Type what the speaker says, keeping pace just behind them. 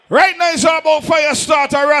Right now it's all about FYAH,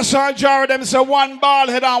 STATAH, Rasta and Jara. Them say one bald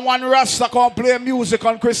head and one Rasta can play music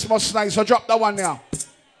on Christmas night. So drop that one now.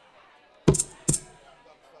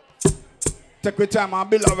 Take your time and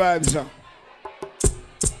build the vibes.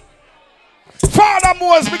 Father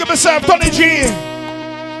Moores, big up yourself, Tony G.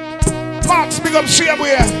 Max, big up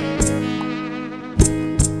Shabway.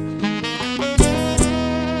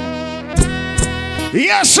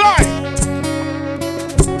 Yes, sir.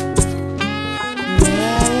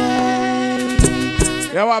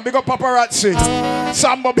 Yeah, man, big up paparazzi.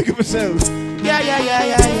 Samba, big up yourself.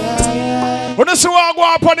 Yeah. When you see what go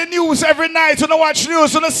up on the news every night, you don't watch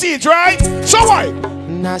news, you don't see it, right? So why?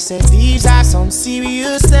 And I said these are some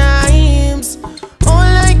serious times. All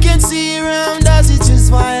I can see around us is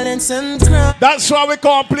just violence and crime. That's why we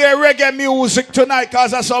can't play reggae music tonight,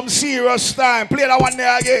 because that's some serious time. Play that one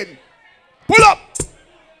there again. Pull up.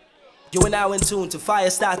 You are now in tune to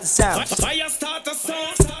FYAH, STATAH sound. FYAH, STATAH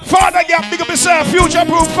sound. Father, get big up yourself,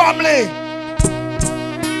 future-proof family.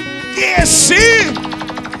 Yes, see?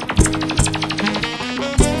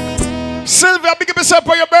 Sylvia, big up yourself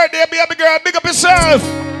for your birthday, baby girl. Big up yourself.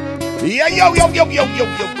 Yeah, yo. Yeah.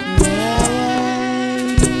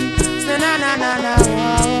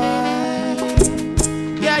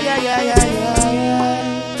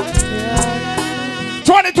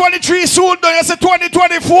 2023 soon done, you say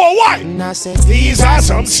 2024, why? And I said These are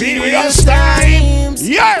some serious times.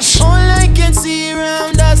 Yes. All I can see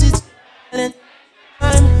around us is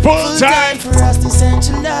Full time for us to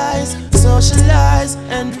centralize, socialize,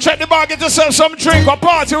 and check the bar, get yourself some drink or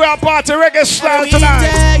party. We are party reggae style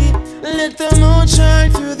tonight. Let the moon shine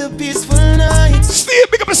through the peaceful night. Steve,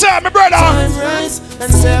 big up yourself, my brother. Sunrise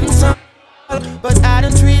and 7 times. But I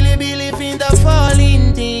don't really believe in the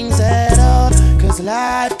falling things at all. Cause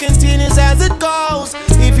life continues as it goes.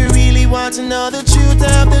 If you really want to know the truth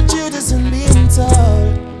of the truth isn't being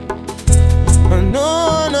told.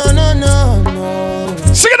 No.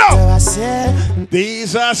 Sing it out. So I said,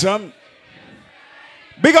 these are some.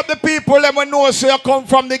 Big up the people, let me know so you come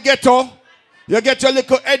from the ghetto. You get your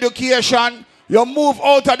little education. You move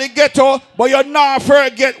out of the ghetto, but you not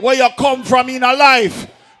forget where you come from in a life.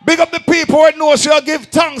 Big up the people who know so you give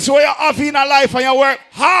thanks where you have in a life and you work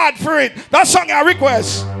hard for it. That's song your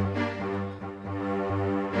request.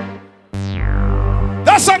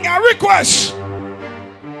 That's song your request.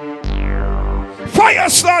 FYAH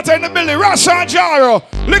STATAH in the building. Rasta and Jaro.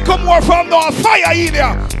 Little more from the FYAH in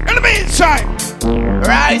there. In the meantime,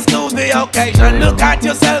 Rise to the occasion. Look at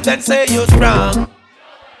yourself and say you're strong.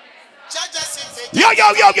 Yo.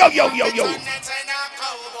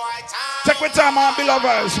 Take your time on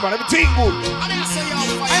beloveds, man. Everything good. And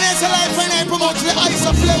it's a life when I promote the ice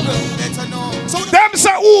of level. Them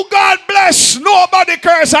say, who God bless, nobody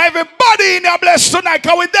curse. Everybody in there blessed tonight.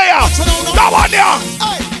 Can we there? Come on there.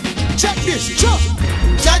 Hey, check this.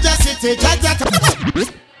 Jaja City, Jaja.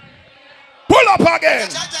 Pull up again.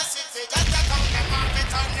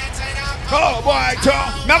 Oh boy, Tom.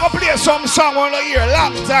 Now go play some song on the ear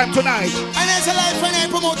long time tonight. And it's a life when I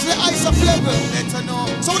promote the ice of level.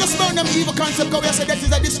 So when I smell them evil concept, because I say that is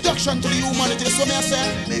a destruction to the humanity. So me I say,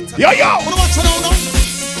 Yo. what watch now?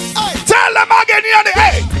 Hey, tell them again, you know,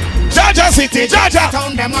 hey. Jaja City, Jaja.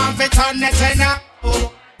 town them on fit on net now.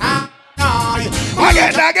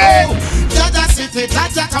 Again. Jaja City,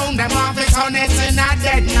 Jaja town them on fit on net in a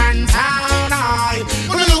dead man town.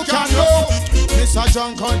 When you look and go, Mr.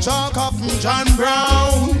 John Conchak up from John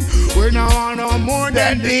Brown. We no want no more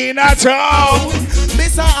than Dina Town.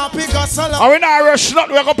 Mr. Happy Gossel. Are we not rush? Not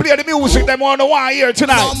we're gonna play the music. Them on the one here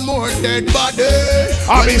tonight. No more dead body.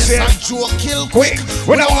 I'll be saying, Joe kill quick.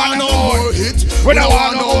 We don't want no more hit. We don't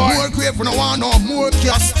want no more grave. We don't want no more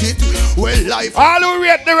casket. Well, life. all who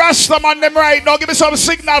rate the Rasta man them right now, give me some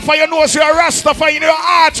signal for your nose, you're a Rasta for in your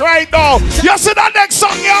heart right now. You see that next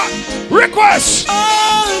song, yeah? Request.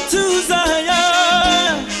 All to Zion.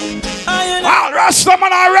 All Rasta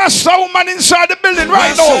man and Rasta woman inside the building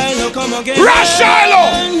right now. Rashalo.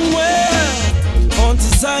 On to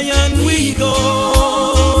Zion we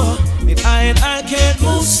go. If I can't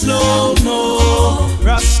move slow, no.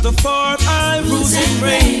 Rastafari rules and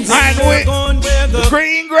reigns. And we going where the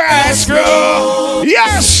green grass grow.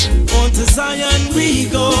 Yes. On to Zion we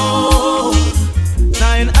go.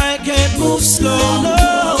 Zion I can't move slow,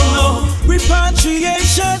 no.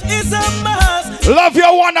 Repatriation is a must. Love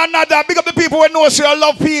your one another. Big up the people who know so you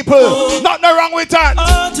love people. Nothing wrong with that.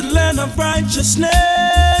 On to the land of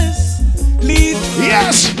righteousness. Leave.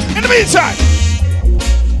 Yes. In the meantime.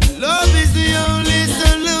 Love is the only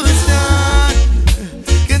solution.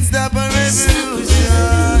 Can stop a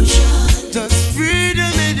revolution. Just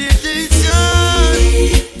freedom meditation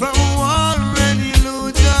from war and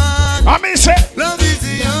illusion. I mean, say, love is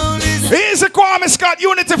the only thing here's a Kwame Scott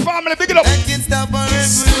Unity family. Big it up. that can stop a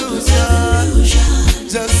revolution.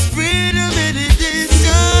 Just freedom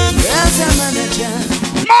meditation. Yes, I'm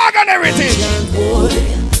manager. Mark and everything.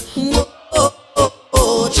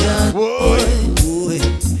 John boy.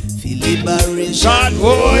 Feel liberation. John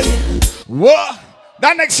boy. What?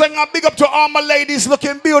 That next song, I big up to all my ladies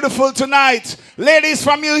looking beautiful tonight. Ladies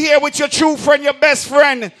from you here with your true friend, your best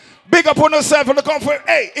friend. Big up on yourself and look out for,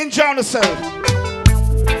 hey, enjoy yourself.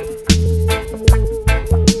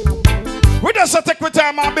 We just take with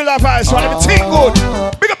time and build up eyes, so everything good.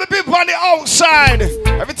 Big up the people on the outside.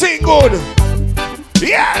 Everything good.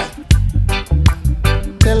 Yeah.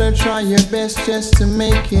 Tell her try your best just to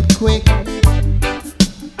make it quick.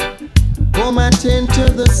 Come attend to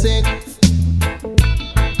the sick.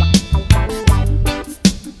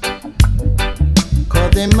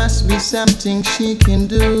 Cause there must be something she can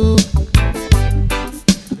do.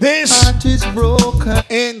 This Heart is broken.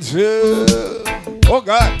 into, oh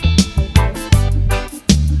God.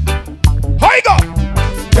 How you go?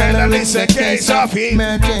 Tell her it's a case of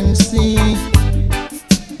emergency.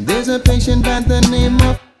 There's a patient by the name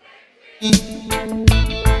of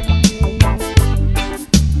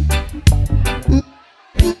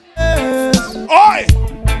Oi!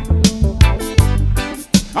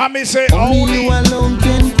 I may say only you alone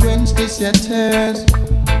can quench this your thirst.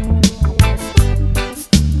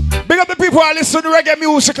 Big up the people who listen to reggae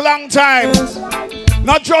music long time.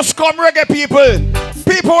 Not just come reggae people.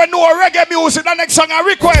 People who know reggae music, the next song I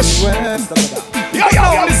request.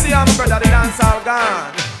 Yo, me see my brother, the dance all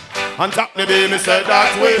gone. And talk me be me say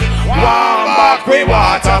that way. Warm back we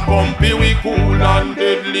water pumpy, we cool and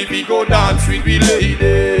deadly. We go dance with we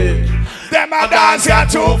lady. Them a dance here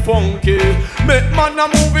too funky. Make man a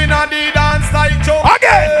moving on the dance like Joe.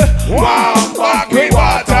 Again. Warm back we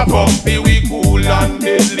water pumpy, we cool and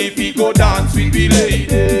deadly. We go dance with we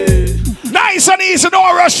lady. Nice and easy,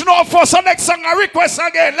 no rush, no fuss. The next song I request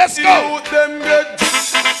again. Let's go.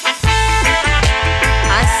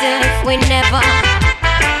 I said if we never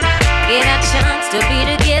get a chance to be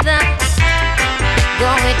together, go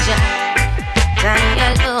with ya, and I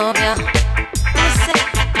love ya. Listen,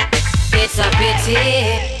 it's a pity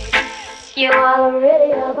you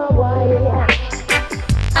already have a wife,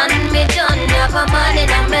 and me don't have a man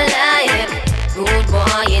in my life. Good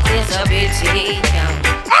boy, it is a pity.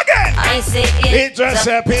 Again, I say it's just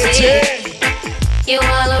a pity you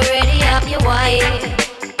already have your wife.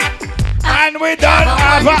 And we don't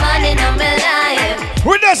have a man in my life.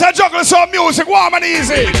 We just a juggle some music, warm and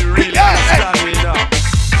easy.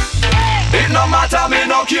 It no matter, me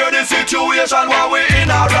no care the situation where we in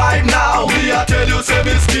right now. Me I tell you, say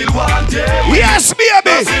me still want it. Yes,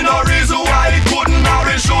 baby. There's no reason why it couldn't or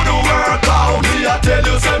it shouldn't work out. Me I tell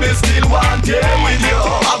you, say me still want it with you.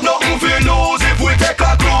 I've nothing for lose if we take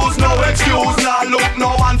a cruise. No excuse, nah look,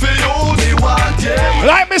 no one for use. Me want it.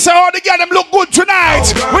 Like me say, all the girls them look good tonight.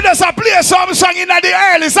 We just a play some song in the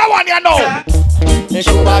early. So one you know.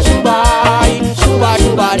 Shuba shuba, shuba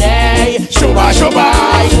shuba day, shuba shuba,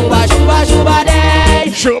 shuba shuba shuba day,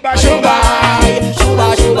 Shuba shuba,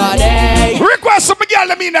 shuba shuba day. Request some girl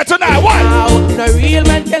them in there tonight. What? No real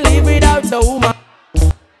man can live without a woman.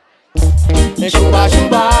 Shuba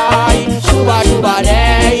shuba, shuba shuba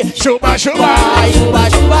day, Shuba shuba, shuba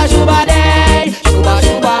shuba shuba day, shuba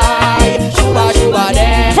shuba, shuba shuba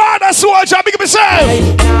day. Father soldier, big up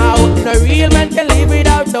yourself. Now, no real man can live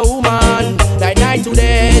without a woman. Like night to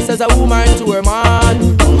day, says a woman to her man.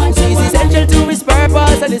 She's essential to his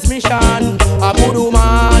purpose and his mission. A good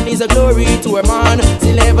woman is a glory to her man.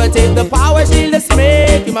 She'll never take the power, she'll just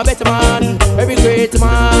make him a better man. Every great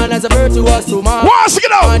man has a virtuous woman. Once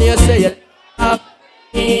again, And you say you love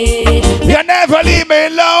me. You never leave me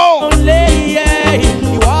alone. Only, yeah,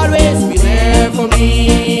 you always be there for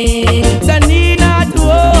me. So need not to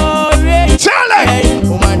worry. Tell it.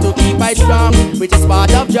 Woman to keep my strong, which is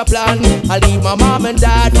part of your plan. I'll leave my mom and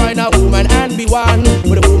dad, find a woman and be one.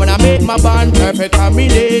 With a woman I make my bond, perfect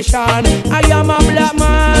combination. I am a black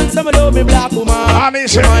man, some love me black woman.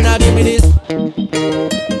 Woman, give me this.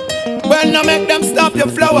 Well, now make them stop your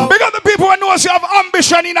flower. Because the people who know you have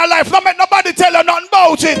ambition in your life, don't make nobody tell you nothing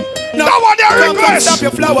about it. No one their request. Stop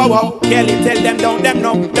your flower, wow. Kelly, tell them, don't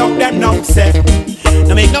them no, say.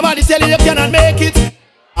 Now make nobody tell you cannot make it.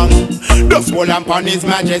 Just hold upon his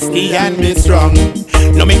majesty and be strong.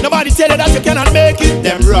 No make nobody tell you that you cannot make it,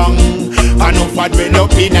 them wrong. I know for dwell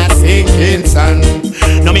up in a sinking sun.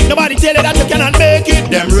 No make nobody tell you that you cannot make it,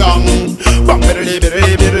 them wrong.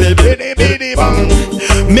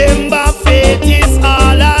 Remember faith is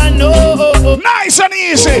all I know. Nice and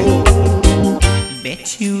easy.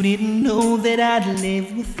 Bet you didn't know that I'd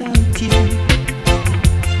live without you.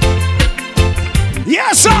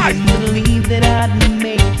 Yes, I believe that I'd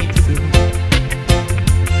make it through.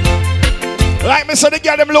 Like me said, the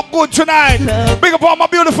girl them look good tonight. Big up all my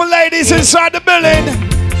beautiful ladies inside the building.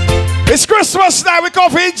 It's Christmas night, we come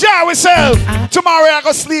for enjoy ourselves. Tomorrow I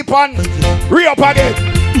go sleep on re-up again.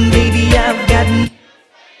 Baby, I've got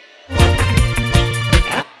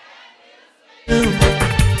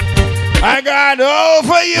I got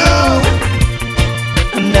over you.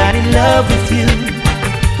 I'm not in love with you.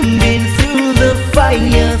 I've been through the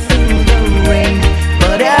fire, through the rain,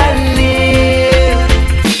 but I live.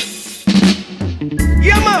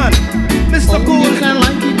 Yeah, man. Mr. Cool.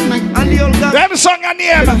 And the old guy. Them song and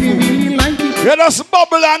name. You just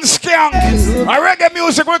bubble and skank. A reggae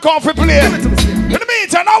music we come for play. In the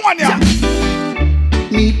meantime, I want ya.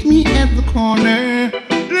 Meet me at the corner.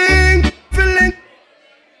 Link, link.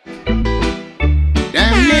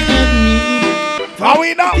 How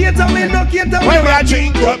we know? Can't tell me, no, can't tell me. When we are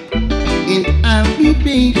drink up. And I'll be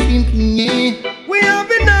patient, yeah. We have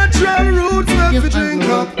the natural roots that we drink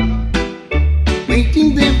up.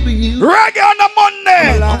 Waiting there for you. Reggae on the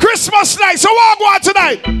Monday. Christmas night. So what go on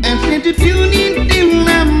tonight? And said if you need till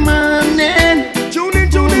the morning. Tune in,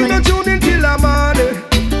 no, tune in till the morning.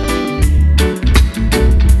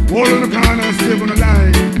 All in the corner, step on the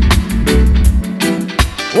line.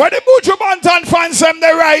 Where the Buju Banton fans them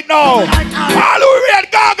there right now? All who read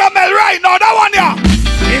Gargamel right now, that one yeah.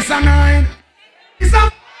 It's a 9. It's a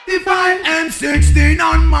 55 and 16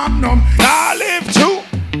 on Magnum. Now live too.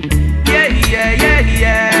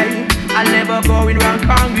 Yeah. I never go in wrong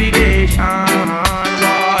congregation.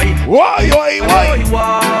 Why?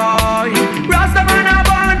 Rastaman a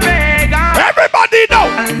born pagan. Everybody know.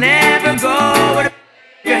 I'll never go where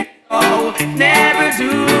the go. Never do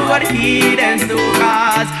what the heathens do,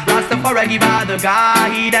 cause Rastafari give all the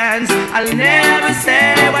guidance. I'll never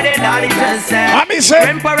say what the daddy just said. Let me say.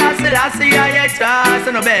 Emperor Selassie, I trust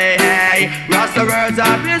and obey. Rasta words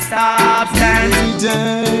are your substance.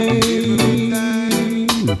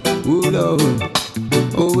 Oh Lord,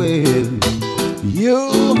 oh well, You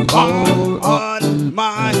are on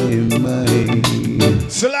my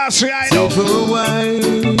mind. Selassie, I know. For a while,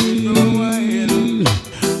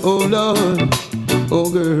 oh Lord, oh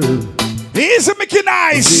girl. Easy, Mickey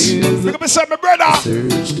Nice. Look at me, son, my brother.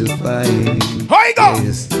 Search to find. How you go?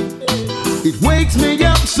 Yes. It wakes me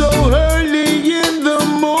up so early in the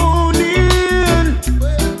morning.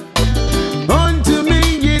 Unto me,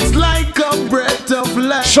 it's like a breath of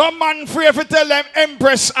life. Some man free if you tell them,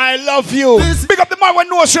 Empress, I love you. Big up the man when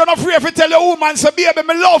knows you're not free if you tell your woman, say, baby,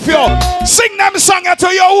 me love you. Sing them song to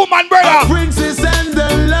your woman, brother. A princess and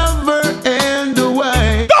the lover and the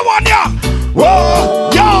wife. That one, yeah. Whoa,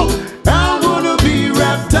 yo. I wanna be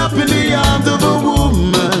wrapped up in the arms of a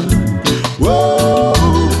woman. Whoa,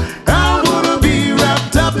 I wanna be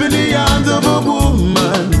wrapped up in the arms of a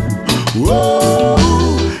woman.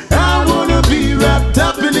 Whoa, I wanna be wrapped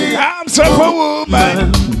up in the arms of a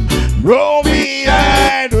woman. Roll me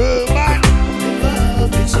and woman.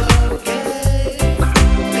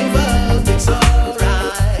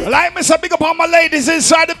 Like me say, big up all my ladies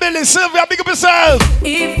inside the building. Sylvia, big up yourself.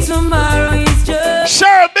 If tomorrow is just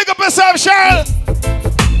Cheryl, big up yourself, Cheryl.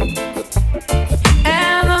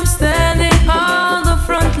 and I'm standing on the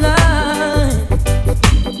front line,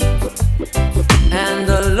 and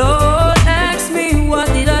the Lord asks me what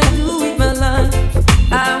did I do with my life,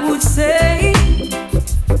 I would say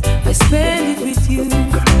I spend it with you.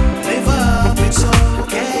 Live up, it's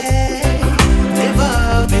okay. Live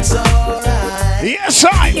up, it's alright. Yes,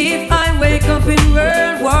 I. If I wake up in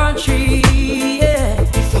World War III, yeah.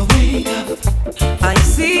 If I wake up, I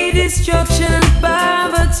see destruction and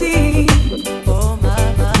poverty. Oh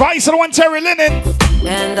my. Vice of the one Terry Linen.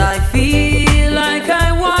 And I feel like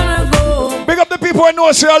I wanna go. Big up the people who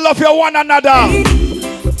know say you love your one another.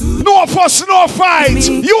 No fuss, no fight.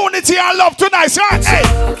 Unity and love tonight. Right? Hey.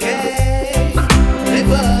 okay.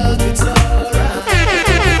 Live up, it's alright.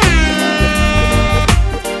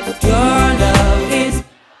 Your love is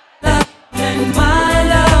love and my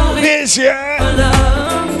love is Yeah.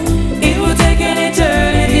 love. It will take an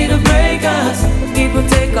eternity to break us. It will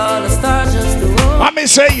take all the stars just to hold. Let me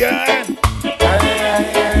say yeah.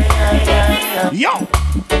 Yo.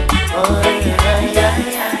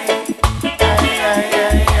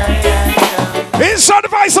 Inside the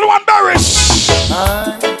vice of the one Barish.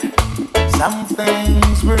 Some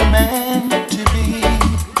things were meant to be,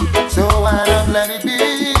 so why not let it be?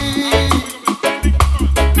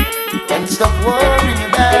 And stop worrying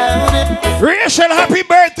about it. Rachel, happy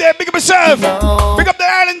birthday. Big up yourself. Big up the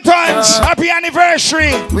Valentine's. Happy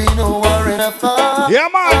anniversary. We know we're in a far. Yeah,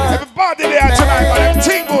 man. Everybody there tonight, man.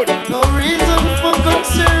 Everything good. No reason for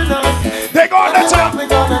concern. They go on the top. We're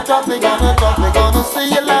gonna talk. We're gonna say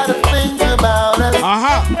a lot of things about us.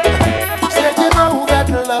 Said you know that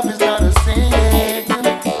love is not a sin,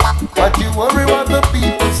 but you worry what the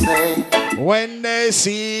people say when they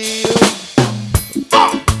see you.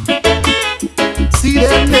 See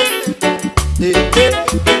them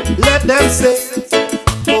let them say,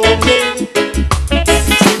 okay.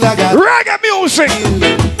 Still I got reggae music.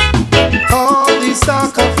 All these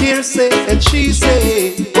talk of hearsay and she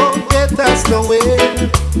say won't get us nowhere.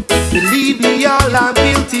 Believe me, all I'm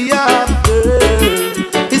guilty of,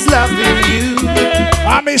 girl, is loving you.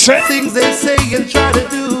 Things they say and try to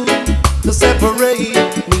do to separate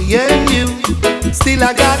me and you. Still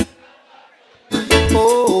I got.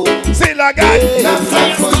 Still I got.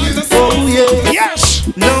 Nothing for you. Oh yeah. Yes.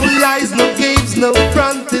 No lies, no games, no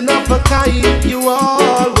fronting of a kind. You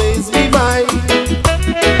always be mine.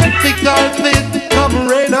 Thick or thin, come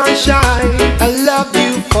rain or shine. I love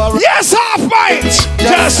you for. Yes, half pint.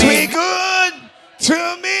 Just be good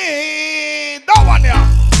to me. That one, yeah.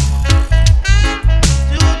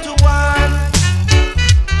 2 to 1.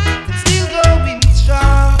 Still going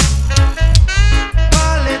strong.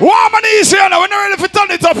 Warm and easy, now. We're not ready to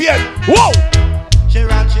turn it up yet. Whoa. She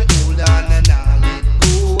ran, she hold on and I'll let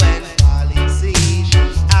go and fall in sea.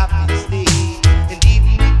 She's happy stay. And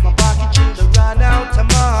even with my pocket children run out of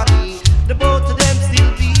money, the both of them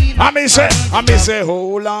still be. I may say,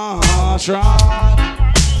 hold on, strong.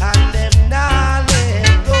 And them now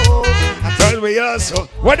let go. Tell me yes.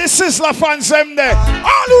 What the Sizzler fans them there?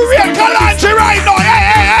 All who real Kalanji right now.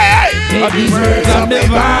 Hey. Take these words of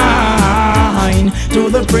divine to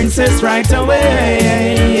the princess right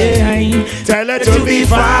away. Tell her to be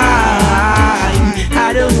fine.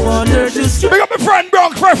 I don't want her to stray. Pick up my friend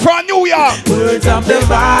Bronx from New York. Words of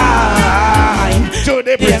divine to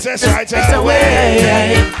the princess right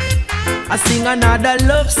away. I sing another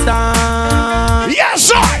love song. Yes,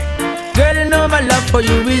 sir. Girl, you know my love for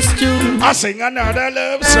you is true. I sing another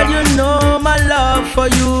love song. Girl, you know my love for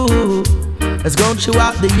you has gone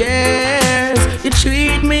throughout the years. You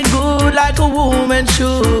treat me good like a woman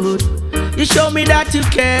should. You show me that you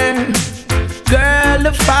care. Girl,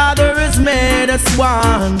 the Father has made us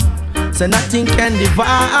one, so nothing can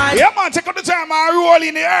divide. Yeah, man, take up the time. I roll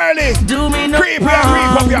in the early. Do me no creep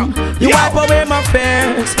wrong. Creep you wipe away my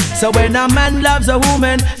fears. So when a man loves a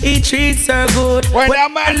woman, he treats her good. When a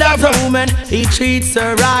man loves a woman, he treats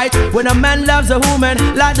her right. When a man loves a woman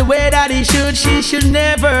like the way that he should, she should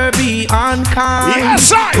never be unkind. Yes,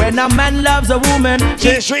 sir. When a man loves a woman,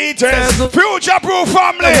 she treats her good. Future-proof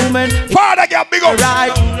family. Father get big up.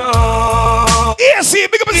 Right. Yes,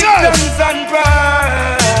 big up yourself.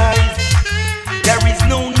 There is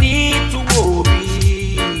no need to worry.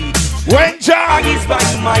 When John is by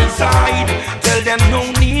my side, tell them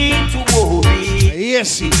no need to worry.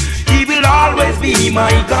 Yes, he will always be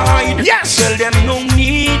my guide. Yes, tell them no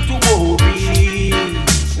need to worry.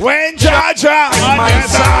 When Jaja on my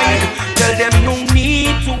side, tell them no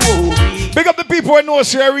need to worry. Big up the people who know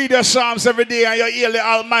you read your Psalms every day and you hear the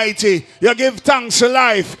Almighty. You give thanks to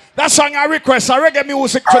life. That song I request, a reggae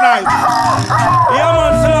music tonight. Yeah,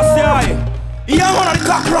 man, Celestia. Yeah, man, the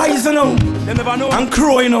clock rising now. They never know. And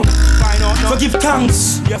crowing up. So give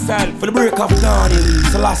thanks yourself for the break of dawn in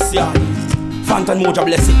Celestia. Phantom Moja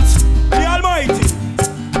blessings. The Almighty.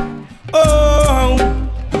 Oh.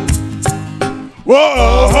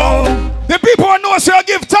 Whoa. The people who know you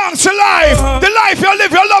give thanks to life. The life you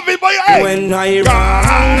live, you love it, but you hate. When I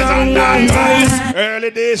rise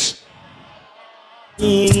early days.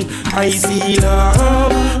 I see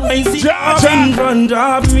love, I see love in front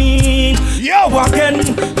of me. Yo,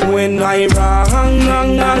 again, when I rise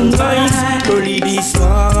early this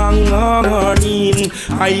morning,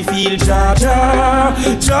 I feel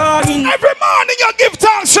joy in. Every morning you give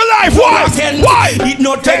thanks to life. Why? Why? It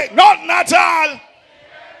not take nothing at all.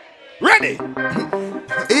 Ready?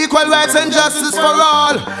 Equal rights and justice for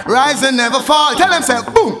all. Rise and never fall. Tell them, say,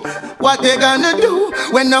 boom. What they gonna do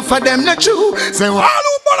when enough for them not true? Say, all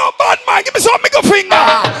who put a bad man, give me some middle finger.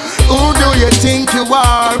 Who do you think you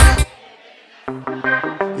are?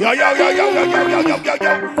 Yo.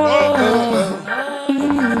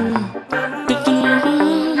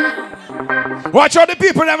 Watch out the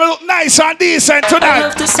people that look nice and decent tonight. I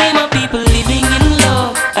love to see my people living in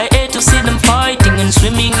love. I hate to see them fighting and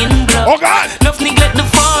swimming in blood. Oh God! Enough neglect the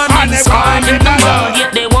farming, farming the mud.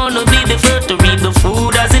 Yet they wanna be the first to reap the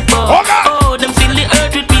food as it falls. Oh God! Oh, them fill the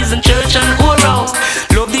earth with peace and church and orals.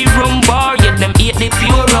 Love the rum bar, yet them eat the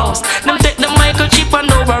pure rose. Them take the microchip and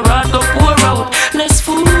over rod go pour out. Less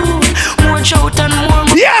food.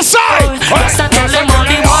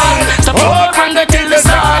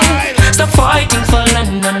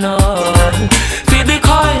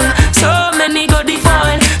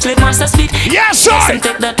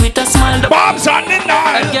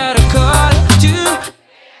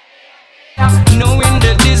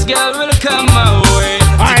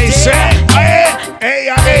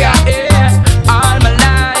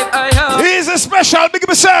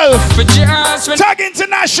 yourself. Tag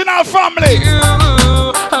International family.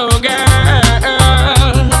 Oh girl,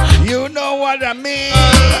 you know what I mean.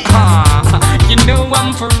 You know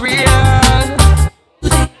I'm for real.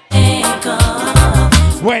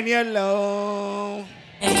 When you're low,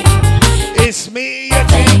 it's me you're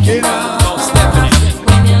thinking of. Most definitely.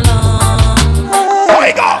 Here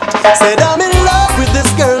we go. Said I'm in love with this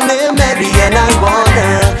girl named Mary and I want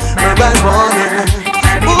her.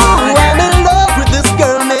 Ooh, I'm in love with this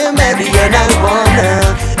girl named Mary and I want her.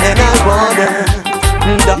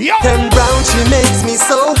 Dark and brown, she makes me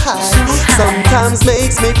so high. Sometimes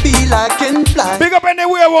makes me feel I can fly. Big up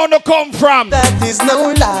anywhere you want to come from. That is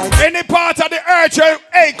no lie. Any part of the earth you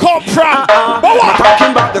come from. But what?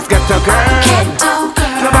 Talking about this ghetto girl.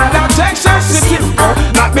 No matter Texas City,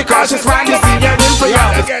 not because she's fine, you see her in for you.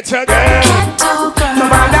 Ghetto girl. No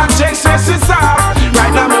matter Texas is up.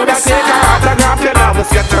 Right now, me that take her autograph, you know this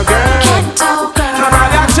ghetto girl. No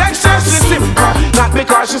matter Texas City, not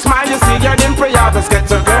because she's fine, you see her in for you. This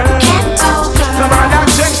ghetto girl. No matter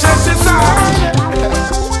Texas is up.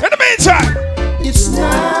 In the meantime, it's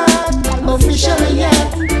not official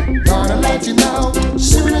yet. Gonna let you know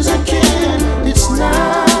soon as I can. It's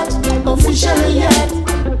not official yet.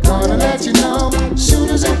 Gonna let you know soon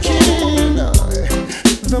as I can.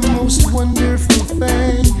 The most wonderful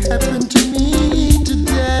thing happened to me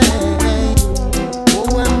today.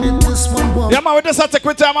 Oh, I met this one. yeah, man, we just have to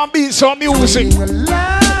quit time and beat some music. A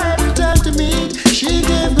lifetime to meet, she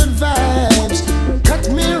gave good vibes, cut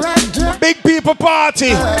me right down. Big people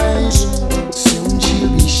party. Soon she'll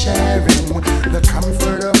be sharing the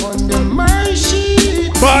comfort of under my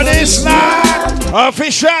sheets. But it's not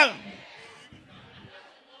official.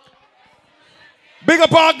 Big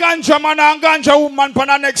up our ganja man and ganja woman for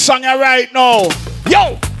the next song right now.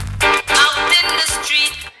 Yo! Out in the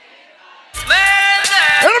street.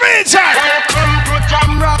 In the meantime, Welcome to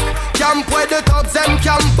Jam Rock, camp where the thugs and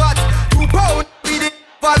camp bat. 2 pound with it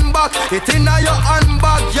one back. It in your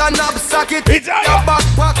handbag, your knapsack, it in your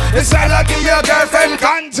backpack. it's like your girlfriend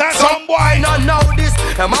ganja some boy. I don't know this.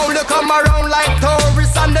 Them only come around like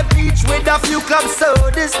tourists on the beach with a few club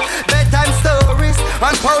sodas, bedtime stories,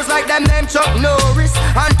 and pose like them named Chuck Norris.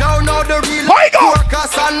 And don't know the real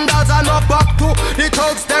workers sandals and no back to the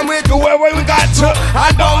thugs them with Do where we got to.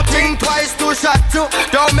 and don't think twice to shot to.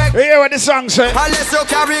 Don't make You hear what the song say? unless you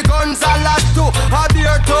carry guns a lot too. A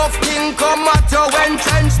beer tough king come at you when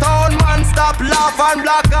Trenchtown man stop laugh and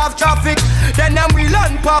block off traffic. Then them wheel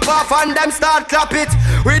and pop off and them start clap it.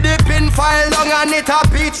 With the pin file long and it a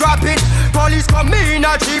beat rapid. Police come in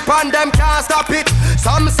a jeep and them can't stop it.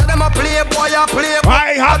 Some say them a playboy a play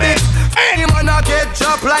I have it. Any man a get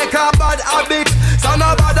dropped like a bad habit. So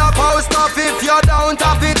no bother post off if you don't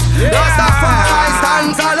have it. Just a fire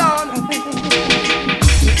stands alone.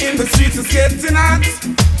 In the streets it's getting hot,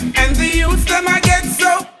 and the youth them I get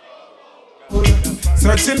so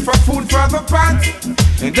searching for food for the pot,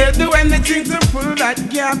 and they'll do anything to pull that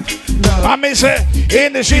gap. I mean say,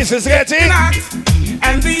 in the streets it's getting Hot,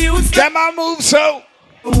 and the youth them I move so.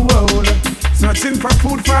 searching for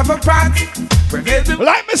food for the pot, where they do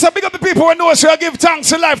Like me say, big up the people who know so give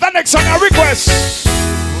thanks in life. That next song I request.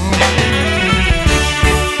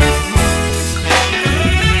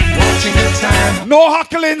 No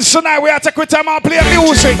huckling tonight. We have to quit time and play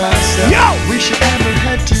music. Yo! Wish it never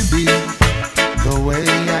had to be the way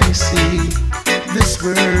I see this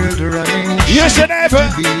world running. You should never.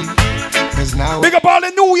 Cause now Big up all the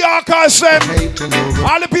New Yorkers, them. hating over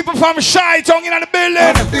All the people from Chi-Town in the the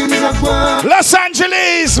building. things that were Los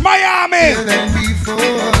Angeles, Miami, than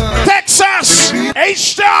before. Texas,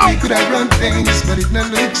 H-Town. Could have run things, but it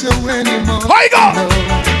not look so anymore. How you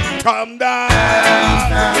go? Come down.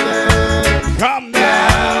 Come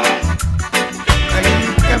down.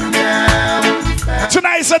 Come down.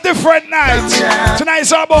 Tonight's a different night.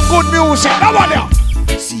 Tonight's all about good music. Now on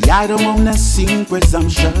there. See, I don't wanna seem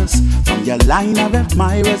presumptuous. From your line of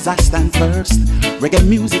admirers, I stand first. Reggae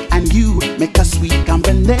music and you make a sweet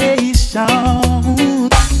combination.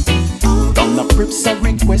 From the Crips, I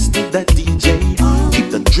requested the DJ keep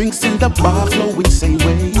the drinks in the bar flowing same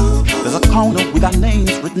way. There's a corner with our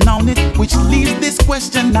names written on it, which leaves this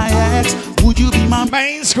question I ask: would you be my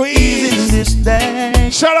main squeeze in this day?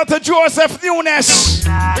 Shout out to Joseph Nunes.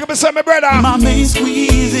 Look at me, say, my brother. My main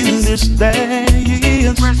squeeze in this day.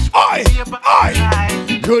 Oi,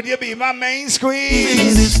 oi. Could you be my main In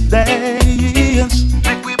squeeze? this day.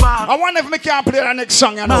 I wonder if me can play the next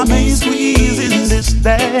song, you know. My main squeeze in this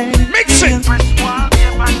day. Mix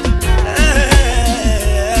it.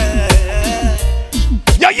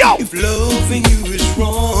 Yo, yo. If loving you is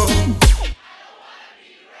wrong,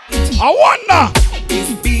 I wonder.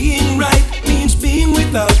 if being right means being with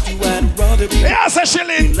without you, I'd rather be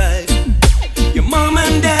alive. Your mom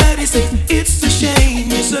and daddy say it's a shame,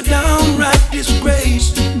 it's a downright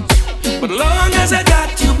disgrace. But long as I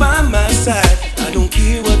got you by my side, I don't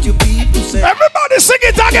care what your people say. Everybody sing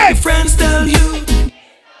it again. Your friends tell you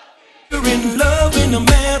you're in love with a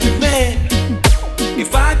married man.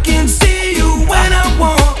 If I can see you when I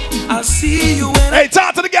want, I'll see you when Hey,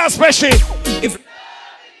 talk to the gas special. If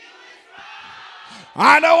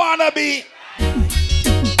I don't wanna be.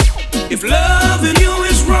 If loving you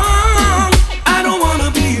is wrong, I don't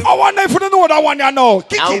wanna be. I want them to know that one you know.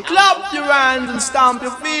 Kick now it. clap your hands and stamp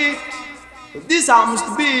your feet. This happens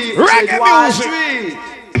to be Reggae music. Street.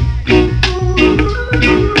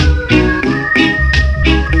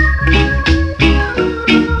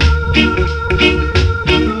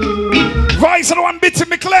 Voice of the one bit in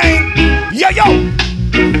McLean. Yeah, yo.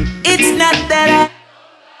 It's not that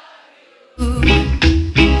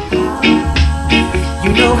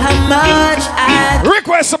you know how much I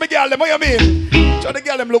request of the girl, them, what you mean? So the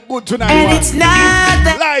girl them look good tonight. and man. it's not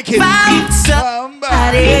that Like it. about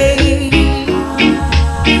somebody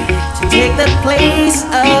to take the place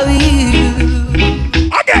of you.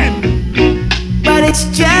 Again. But it's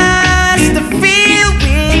just a feel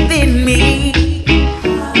within me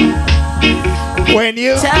When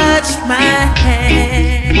you touch my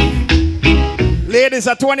hand. ladies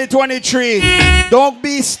are 2023. Don't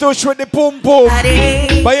be stush with the pum pum.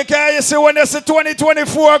 But you can't see when it's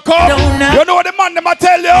 2024 come. You know the man them I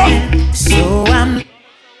tell you. So I'm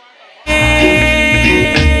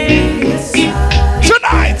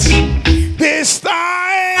tonight. This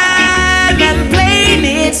time I'm playing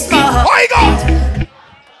it small. Why you go?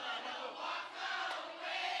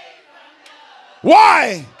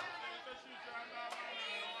 Why?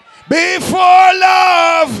 Before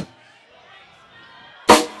love.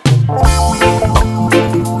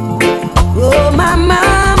 Oh my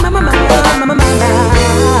mama, mama, mama, mama.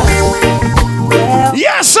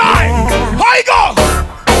 Yes, I. How you go?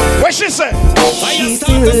 What she say? She's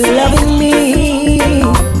still loving me.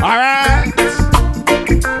 All right.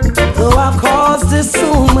 Though I've caused her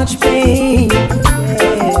so much pain.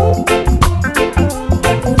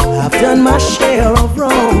 I've done my share of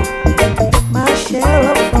wrong. My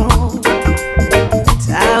share of wrong.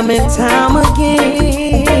 Time and time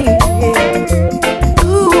again.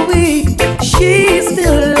 Ooh, she's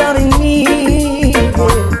still loving me.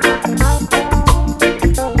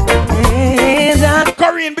 And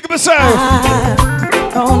Corinne, big up yourself.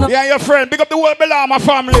 Yeah, your friend. Big up the whole Bella, my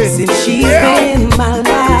family. Since she's been in my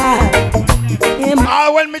life.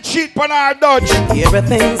 When me cheat on her Dutch.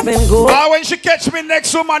 Everything's been good. When she catch me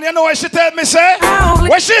next woman, you know what she tell me, say?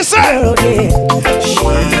 What she say?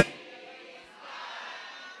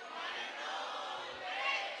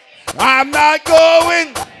 I'm not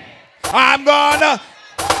going. I'm gonna.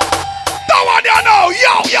 Don't want you know.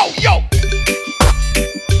 Yo, yo, yo.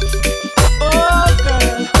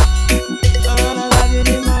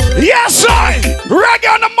 Yes, sir. Reggae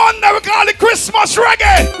on the Monday. We call it Christmas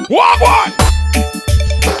reggae. Walk one.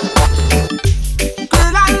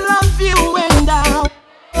 Girl, I love you and I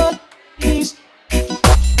please.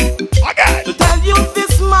 Again. To tell you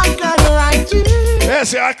this, my girl, right here.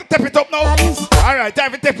 Yes, I can tap it up now. All right,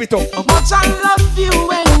 time to tap it up. How much I love you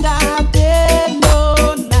and I dare no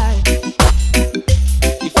lie.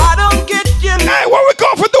 If I don't get you, hey, what we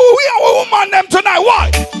come for do? We are woman them tonight.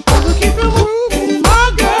 Why? I'll keep you moving,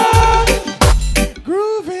 my girl.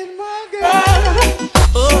 Grooving, my girl.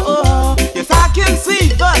 Oh, if I can see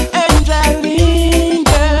the angel in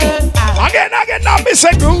your eyes. Again, now me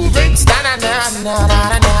say grooving. Na na na na.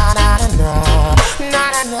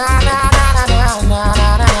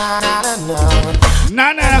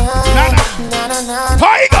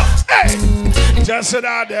 How you go? Hey. Just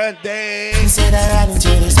another day.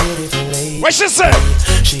 What she said?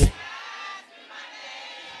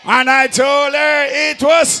 And I told her it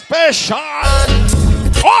was special.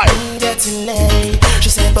 Oi! She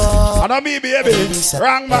said, I don't be baby.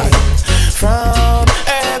 Wrong man. From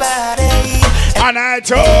her body. And I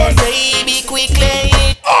told baby quickly.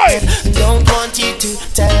 Oi! Don't want you to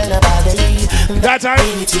tell nobody. That I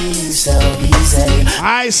give it to you so easy.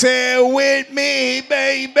 I say with me,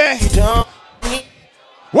 baby. Don't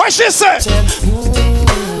what she said?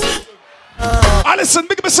 Listen,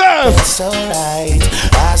 big up yourself. It's alright.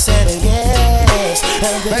 I said yes,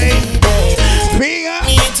 baby. Me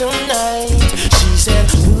tonight. She said,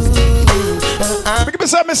 big up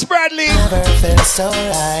yourself, Miss Bradley. Never felt so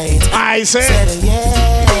right. I said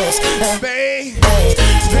yes, baby.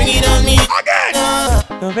 Bring it on me again.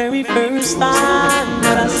 The very first time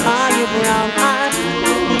that I saw your brown eyes,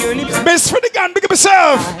 you Miss for the gun, big up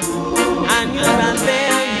yourself. And you're not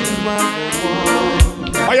there, you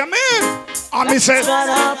want. What you mean? I miss it.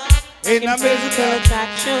 In a physical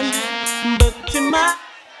attraction, but in my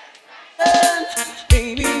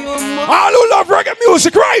baby, you're more. All who love reggae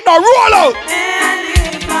music right now, roll out.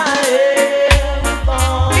 And if I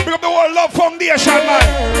ever Big up the whole love foundation, man.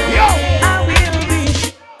 Yo. I will be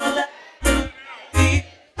sure that you'll be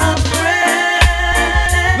a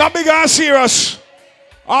friend. Not big and serious.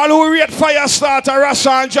 All who rate FYAH, STATAH,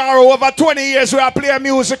 Rasta and Jaro over 20 years we are playing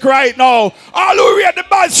music right now. All who rate the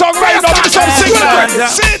bad song right now, give me some signal.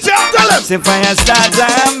 See it, yeah? Tell them. Say FYAH,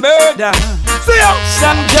 STATAH and murder. See ya.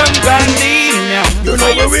 Some jump and lean. You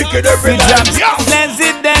know we wicked every time. Yeah.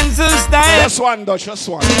 Presidential style. Just one, Dutch, just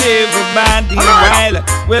one. Everybody wild.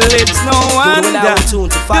 Well, it's no wonder. The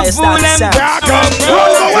fool and back up.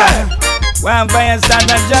 When FYAH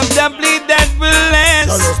STATAH jump the bleed that will last.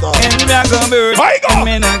 And we are gonna burn.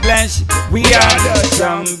 Men a clash. We are the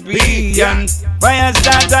champions. FYAH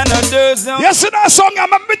STATAH no dozen. Yes, in that song, I'm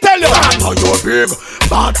gonna tell you. Now you're big,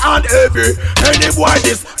 bad and heavy. Any boy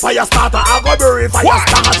this FYAH STATAH I go bury. FYAH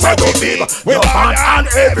STATAH so big, we bad and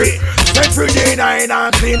heavy. Set free the 9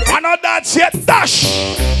 and clean. I know that's yet dash.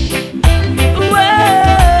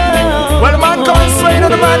 Well, the man can't swing and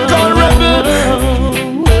the man can't rebel.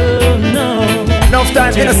 Enough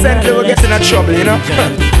time innocently we'll get in a trouble, you know.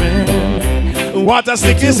 What a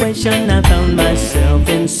sticky situation I found myself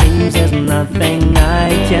in seems there's nothing I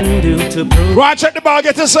can do to prove. Go and check the bar,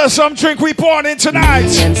 get yourself some drink we pouring in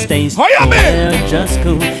tonight. And stays how you mean? Just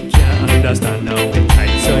cool. Can't understand how it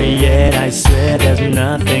takes. So yet I swear there's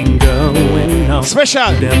nothing going on.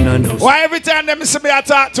 Special. Why every time they see me I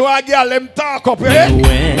talk to a girl, them talk up, eh?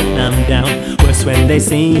 When I'm down, worse when they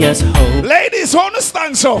see us hold. Ladies,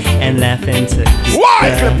 understand so. And laughing together.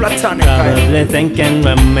 Why? Probably thinking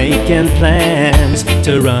we're making plans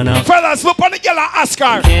to run off. Fellas, look on the girl and ask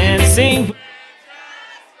her. Can't sing.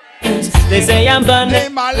 They say I'm bunny,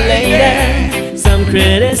 my lady. Some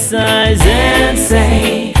criticize and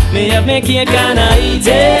say me have me cake and I eat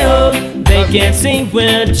it. They can't sing,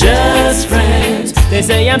 we're just friends. They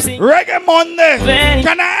say I'm singing Reggae Monday.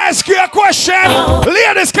 Can I ask you a question?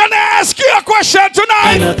 Ladies, can I ask you a question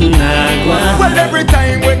tonight? Well, every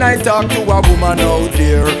time when I talk to a woman out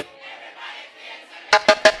there,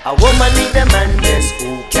 a woman need a man, yes,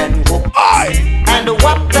 who can whoop and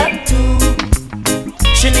whop that too.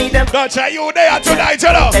 She need a Dutch, are you there tonight,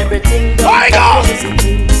 you know? Everything I go.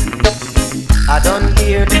 I don't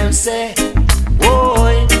hear them say,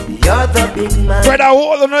 boy, you're the big man. Brother,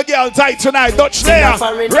 hold on the girl tight tonight. Dutch there,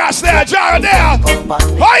 Ras there, Jaro there.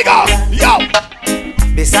 I go, yo.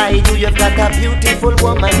 Beside you, you've got a beautiful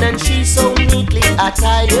woman and she's so neatly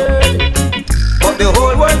attired. But the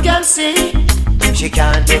whole world can see she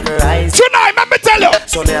can't take her eyes. Tonight, let me tell you.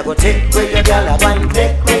 So me I go take where your girl, wine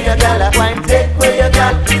take where your girl, wine take where your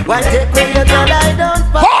girl, wine take where your girl. I don't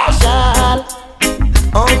partial.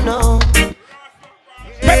 Oh no.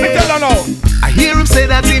 Let me tell you now. I hear him say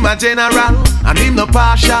that him a general and him no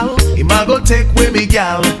partial. Him a go take with me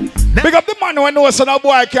gal. Big up the man who knows so no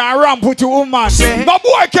boy can ramp with a woman. No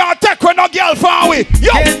boy can take with no girl far away.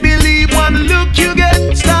 Yo. Can't believe one look you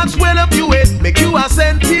get starts well up you it, make you a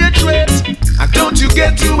sentient. And don't you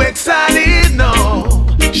get too excited, no.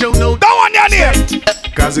 Show no don't want your name.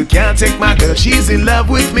 Cause you can't take my girl, she's in love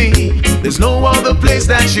with me. There's no other place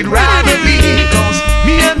that she'd rather be. Cause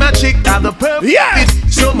me and my chick are the perfect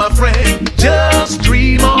fit. So my friend, just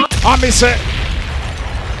dream on. I miss it.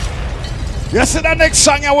 You see the next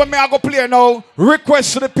song when me I go play now.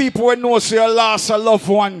 Request to the people who know so you lost a loved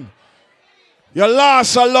one. You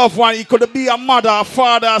lost a loved one. It could be a mother, a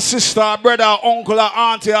father, a sister, a brother, a uncle, a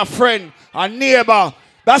auntie, a friend, a neighbor.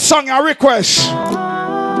 That song a request.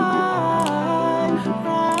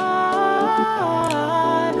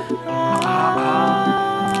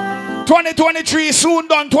 2023 soon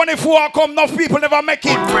done, 24 come, enough people never make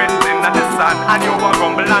it.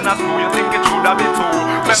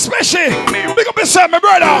 Especially, big up yourself, my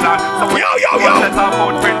brother. Yo, yo, yo.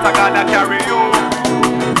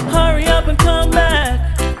 Hurry up and come back.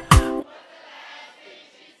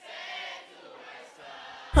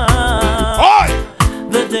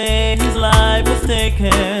 The day his life was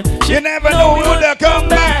taken, you never know who will come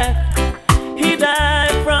back. He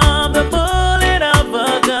died from the bullet of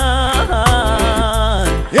a gun.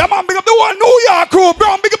 Yeah, man, big up the one New York crew,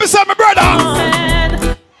 bro. Big up yourself, my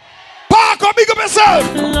brother. Park up, big up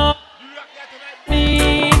yourself.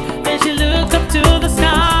 Then she looked up to the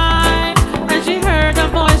sky and she heard a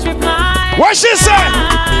voice reply. What she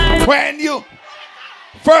said? When you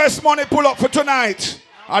first money pull up for tonight,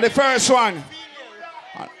 or the first one.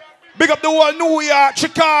 Big up the whole New York,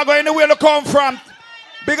 Chicago, anywhere to come from.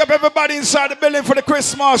 Big up everybody inside the building for the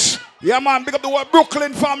Christmas. Yeah, man. Big up the whole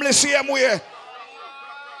Brooklyn family, same way.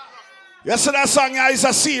 You see that song here is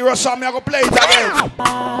a serious song. I'm going to play it again.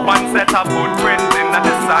 One set of footprints in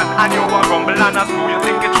the sun, and you were rumble and a screw. You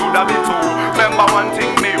think it should have been two. Remember one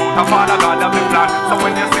thing, me out of Father God of the plan. So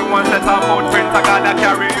when you see one set of footprints, I gotta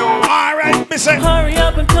carry you. Alright, me say, hurry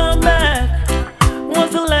up and come back. Was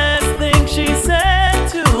the last thing she said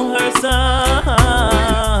to her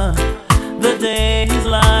son. The day his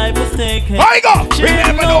life was taken. Here you go. We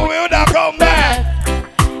never know we would have come back.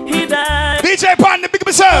 He died. DJ Panda, big up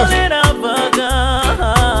yourself.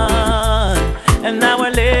 And now our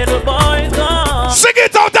little boy is gone. Sing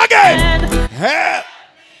it out again. Hey.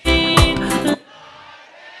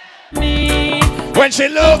 When she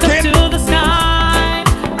looked up to the sky,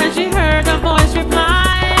 and she heard a voice reply.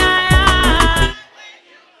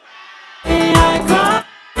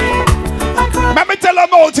 Let me tell them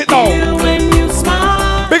about it now.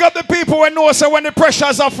 Big up the people who know so when the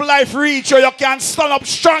pressures of life reach you, you can stand up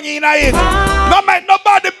strong in it. No make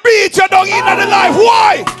nobody beat you down in the life.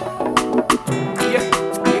 Why? Yeah,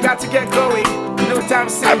 you got to get going. No time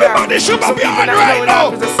to sit everybody down. should be on right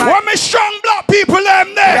now. When me strong black people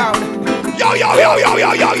them there. Yo, yo, yo, yo,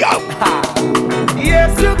 yo, yo, yo.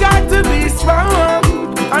 Yes, you got to be strong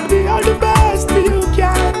and be all the best you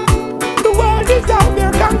can. The world is out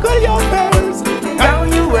there, conquer your fears. Now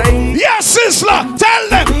you wait. Yes, Sizzler, tell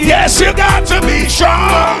them. Yes, you got to be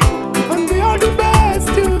strong and be all the best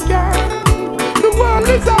you can. The world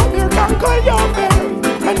is out there, conquer your fears.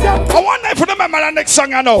 I want that for the member the next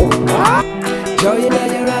song I know. Joy in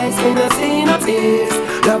your eyes, me no see no tears.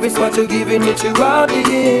 Love is what you're giving me throughout the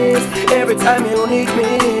years. Every time you need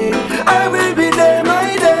me, I will be there,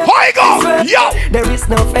 my dear. Yo! There is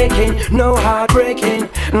no faking, no heartbreaking.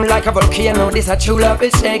 Like a volcano, this a true love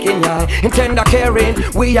is shaking, yeah. In tender caring,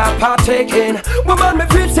 we are partaking. Woman, me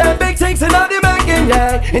feel say big things in all the making,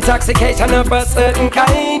 yeah. Intoxication of a certain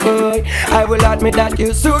kind, boy. I will admit that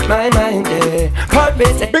you suit my mind, yeah.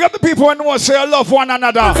 Big up the people who know say I love one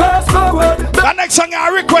another. Fast forward. The next song I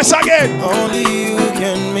request again. Only you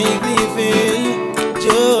can make me feel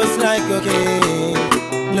just like a king.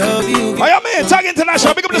 Love you. I am here, Tag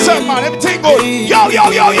International. Big up the sun, man. Everything good. Yo, yo,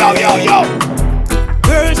 yo, yo, yo, yo.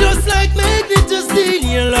 Girl, just like magnet, just steal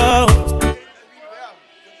your love.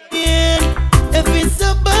 Yeah, if it's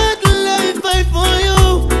a battle, I fight for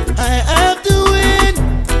you. I have to win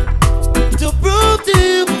to prove to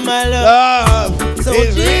you my love. So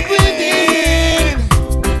deep within,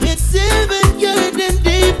 it's even getting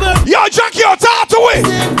deeper. Yo, Jackie, talk to it.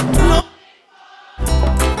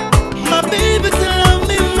 My baby still love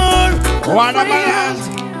me more.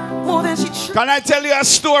 Can I tell you a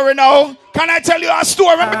story now? Can I tell you a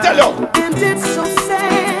story? Let me tell you. And it's so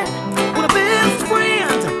sad when a best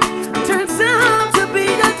friend turns out to be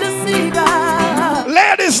a deceiver.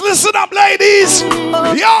 Ladies, listen up, ladies.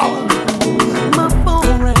 Yo. My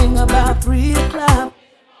phone rang about 3 o'clock.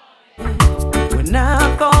 When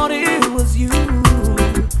I thought it was you,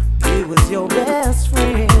 it was your best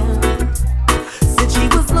friend. Said she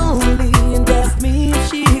was lonely and asked me if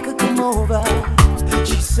she could come over.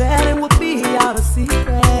 She said it would be out of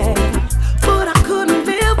secret, but I couldn't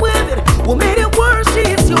live with it. What made it worse,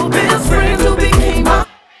 she's your best friend who became my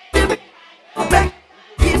back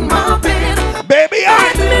in my bed. Baby,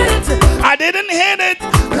 I didn't hit it.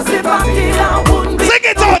 Cause if I did, I wouldn't be. Sing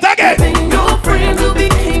it out again. Your friend who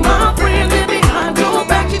became my friend, and behind your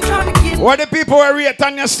back, you trying to get. What the people who rate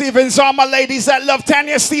Tanya Stevens? All my ladies that love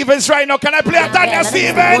Tanya Stevens right now. Can I play a Tanya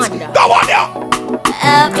Stevens? Go on, yo.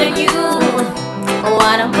 After you,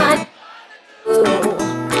 what am I do?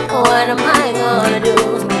 What am I gonna do,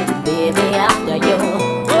 baby, after you?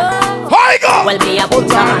 Well, me a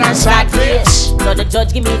put on a sad face. So the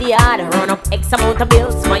judge give me the order, run up X amount of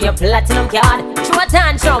bills for your platinum card. Through a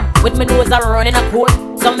tantrum, with my nose a running a court.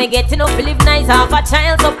 So me get enough to live nice, half a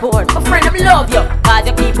child support. My friend, I love you, cause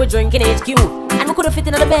your people drinking HQ. And we coulda fit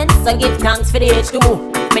in the Benz and give thanks for the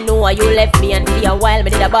H2. Me know why you left me and for a while me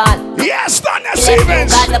did a ball. Yes, Tanya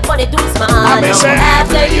Stevens. Got the body too small.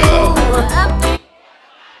 After you.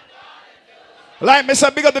 Like me say,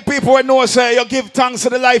 big up the people who know say you give thanks to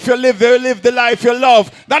the life you live the life you love.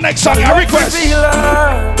 The next song I request.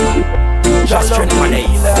 Just trend my knees.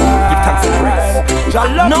 Give thanks and praise.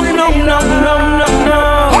 No.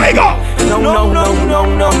 How you go?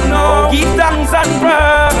 No. Give thanks and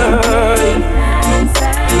praise.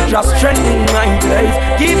 Just trend in my place.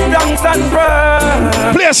 Give thanks and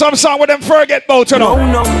praise. Play some song with them forget about you know.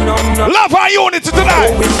 No. Love and unity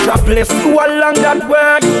tonight. Which God bless you along that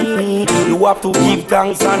way. You have to give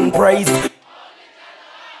thanks and praise.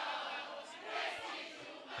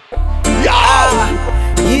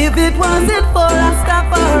 If it wasn't for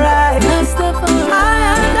Rastafari,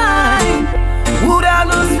 I would have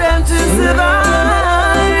no strength to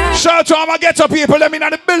survive. Shout out to all my ghetto people, them in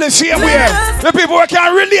the building, same way. The people who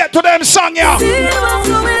can't relate to them song, yeah.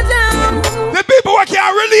 The people who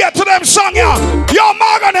can't relate to them song, yeah. Yo,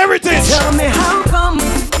 Morgan Heritage. Tell me how come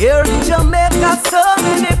here in Jamaica so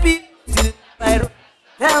many people.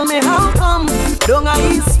 Tell me how come don't I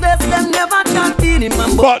East West them never can feel him.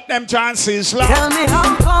 But them chances love. Tell me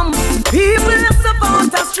how come people left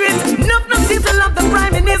about the street. Nothing seems to love the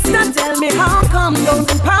Prime Minister. Tell me how come those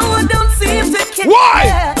in power don't seem to care.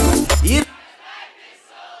 Why?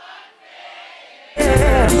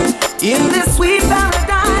 In this sweet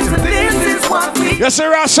paradise, and this is what we. Yes,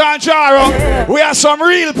 sir, Sanjaro. We are some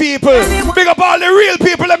real people. Big up all the real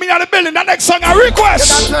people. Let me know the building. The next song I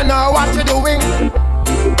request. You don't know what you're doing.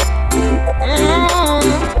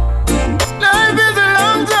 Life is a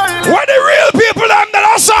long journey. Where the real people them that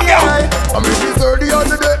are song you? I'm really 30 on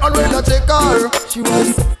the day, and when I check her, she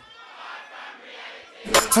was.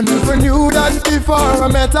 I never knew that before I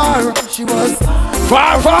met her. She was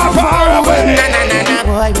far, far, far away. Na na na na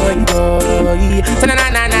boy, boy, boy. Na na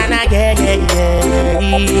na na na yeah, yeah, yeah.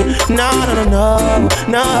 No, no, no,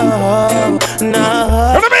 no, no.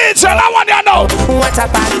 Let me tell I want you to know. What a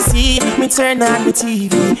party see, me turn on the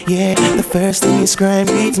TV. Yeah, the first thing is crime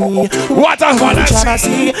beats me. What a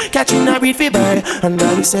fantasy. Catching a breed fever, and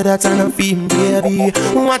now we say that I'm a film baby.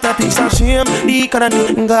 What a piece of shame. The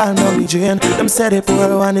economy gone on the drain. Them said it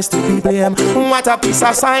poor one is to be blamed. What a piece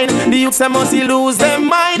of sign. The youths them must lose their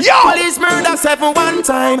mind. Yo! Police murder 7 one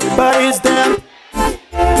time, but it's them.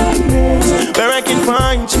 Where I can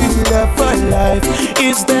find true love for life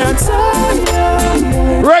is there time.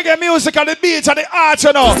 Reggae music and the beats and the art,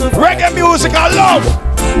 you know. Reggae music and love.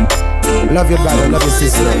 Love your brother, love your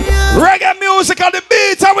sister. Reggae music and the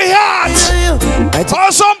beats and we heart.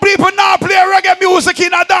 Or some people now play reggae music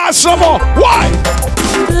in a dance no more. Why?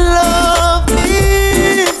 Love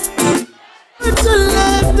is to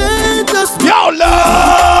life than just. Yo,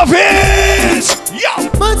 love is. Yo.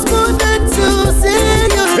 Much more than to say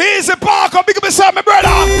you. Easy Parker, big up yourself, my brother.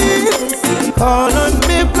 Call on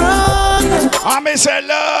me, brother. I may say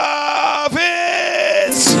love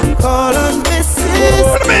is. Call on me, sis.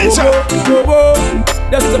 What do you mean, sir?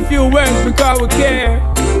 That's a few words because we care.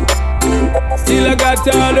 Still I got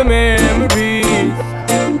all the memories.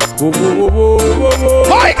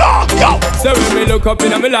 My God, go! So when we look up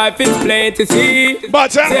in my life, it's plain to see.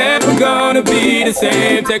 But it's never gonna be the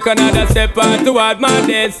same. Take another step on toward my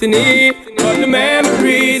destiny. But the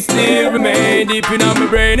memories still remain deep in my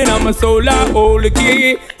brain and on my soul. I hold the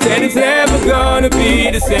key. Said it's never gonna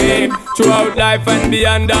be the same throughout life and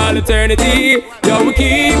beyond all eternity. Yo, we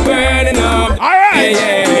keep burning up. Alright!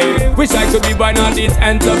 Yeah. Wish I could be born on this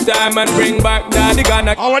end of time and bring back Daddy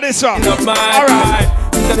Ghana. Oh, what is song? Alright.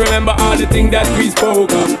 And remember all the things that we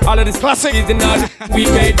spoke of. All of this classic is in all we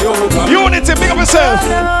made over. Unity, big up yourself.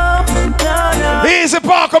 Easy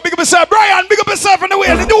Parker, big up yourself. Brian, big up yourself in the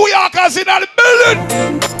way. The New Yorkers in the building.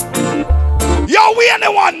 Yo, we ain't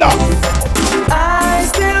the one now. I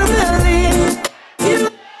still believe you.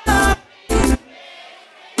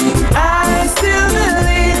 I still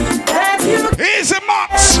believe that you. Easy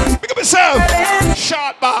Max, big up yourself.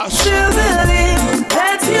 Short boss. Still believe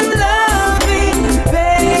that you love me,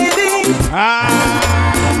 baby.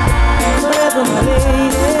 Forever, my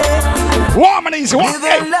lady. Warm and easy, warm.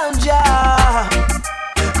 Live alone, Jah.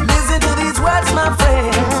 Listen to these words, my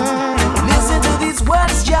friend. Listen to these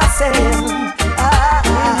words, Jah said.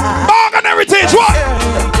 Morgan Heritage, what?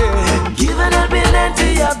 Give an helping hand to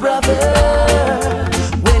your brother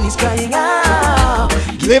when he's crying out.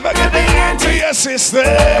 Give a helping hand to your sisters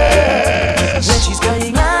when she's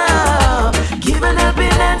crying out. Give an helping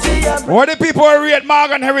hand to your brother. What the people who read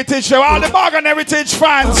Morgan Heritage show? All the Morgan Heritage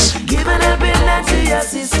fans. Give an helping hand to your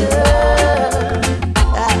sister.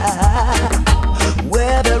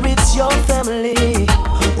 Whether it's your family,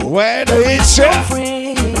 whether it's your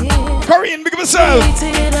friend. Korean, big up yourself.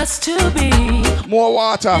 Us to be more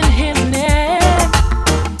water. In his neck.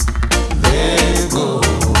 Let go,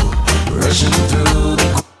 rushing through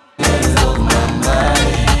the corners of my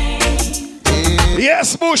mind.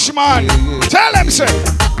 Yes, Bushman. Tell him, sir. I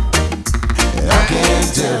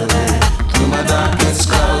can't tell that through my darkest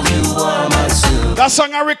cloud you are my soul. That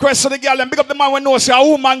song I request to the girl and big up the man when knows a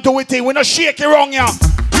woman do it. We not shake it wrong, yeah.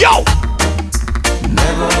 Yo.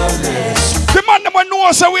 Nevertheless. The man them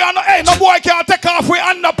know say we are not, hey, no boy can't take off with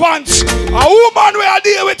underpants. A woman we are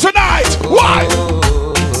dealing with tonight. Why?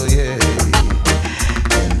 Oh, yeah.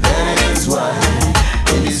 And that is why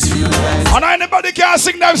in this few lines And anybody can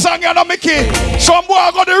sing them song, you know, Mickey. Some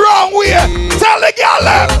boy go the wrong way. Tell the girl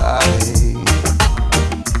them.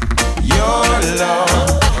 Your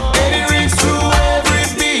love, and it rings through every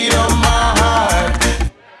beat of my heart.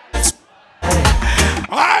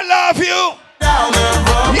 I love you. Down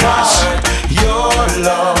and yes. Your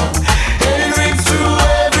love, and it rings through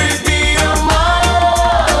every beat of my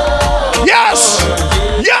heart. Yes.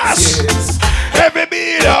 Yes. Every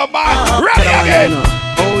beat of my heart. Ready again.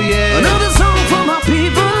 Oh yeah. Another song for my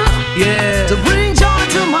people. Yeah. To bring joy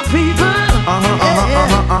to my people.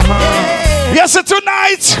 Yes,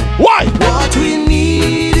 tonight. Why? What we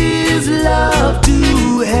need is love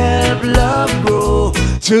to help love grow.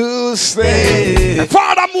 To stay.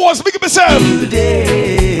 Father Moose, big up yourself.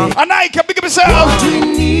 Today. And I can big up yourself. What we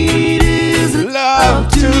need is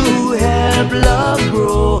love to help love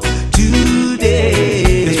grow.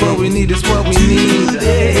 Today. That's what we need. That's what we need.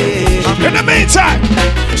 In the meantime.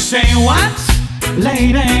 Say what?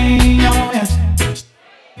 Lady, oh yes.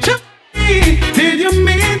 Did you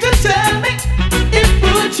mean to tell me it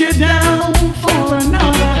put you down for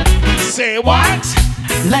another? Say what?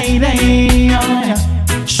 Lady, oh yes.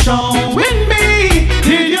 Showing me.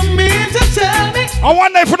 Did you mean to tell me? I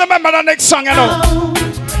want to remember the next song, you know.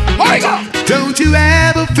 Here we go. Don't you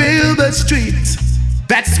ever feel the streets?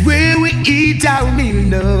 That's where we eat our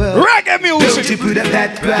meal. Reggae music. Don't you put up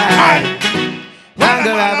that pride?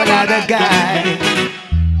 Rather have another guy.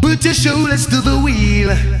 Put your shoulders to the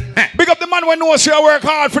wheel. Big up the man who knows you work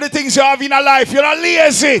hard for the things you have in your life. You're not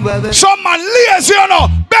lazy. Some man lazy, you know.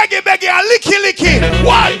 Beggy and licky.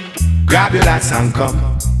 Why? Grab your lights and come.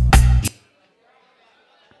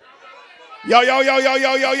 Yo.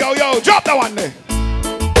 Drop that one there.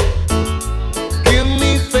 Give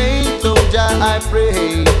me faith, oh Jah, I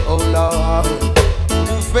pray, oh Lord,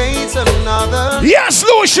 to face another. Yes,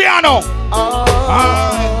 Luciano.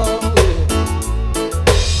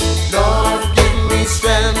 Lord, give me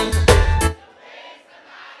strength.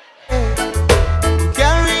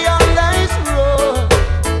 Carry on life's road.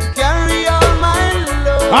 Carry on my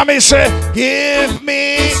load. I mean, say, give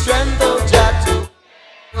me strength, oh Jah, to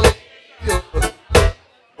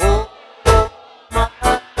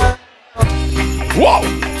whoa.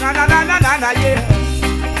 Na, yeah.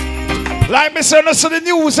 Like me say, you see the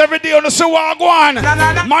news every day, you see what go on.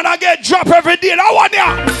 Man, I get dropped every day. That one,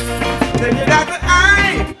 yeah.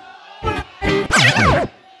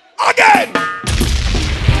 Again.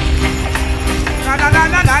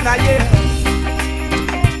 Na, yeah.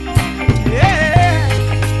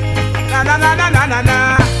 Yeah.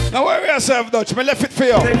 Na. Now worry yourself, Dutch. Me left it for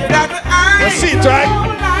you. You see it, right?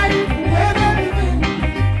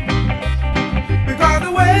 Because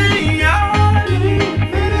the way you're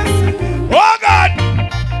living. Oh God!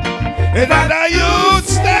 Is that a youth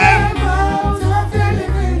step?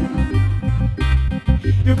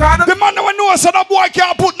 The man that knows that boy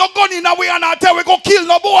can't put no gun in a way and I tell we go kill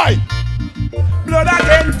no boy. Blood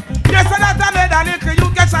again. Yes, and that's a lead and you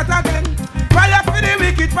get shot again. Fire for the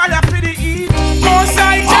wicked, fire for the evil. Most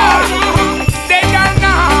I they are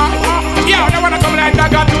now. Yeah, they wanna come like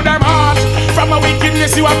that, got to them heart. From a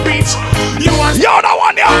wickedness you a preach. You want yo, that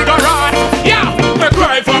one, yeah. Go right. Yeah, me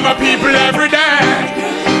cry for my people every day.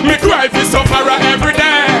 Me cry for sufferer every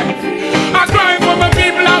day. I cry for my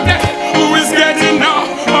people out there who is getting now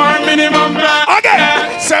or minimum black.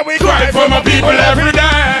 Again, say we cry for my people every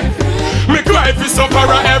day. Me cry for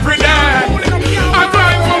sufferer every day. I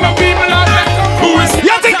cry for my people out there who is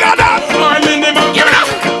getting that or minimum. Give it up.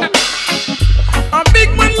 A big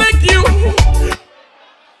man like you.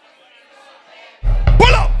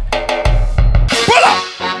 Pull up.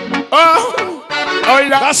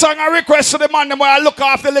 That song I request to the man where I look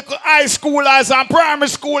after the little high schoolers and primary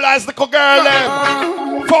schoolers, the girl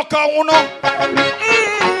them. Fuck her, you know.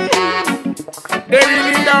 They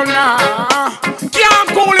really down now. Can't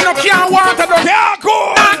cool enough, can't water though. Can't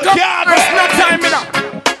cool. Can't go. It's not time enough.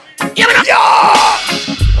 Give it up.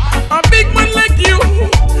 Yeah. A big man like you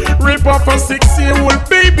rip off a 6-year-old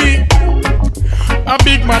baby. A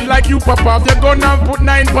big man like you pop off your gun and put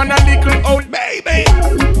 9 on a little old baby.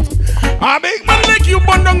 A big man like you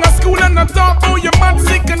burn down a school and not talk about your man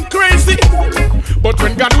sick and crazy. But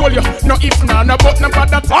when God hold you, no if, no but, no but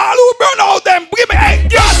that. All who burn out them, give me a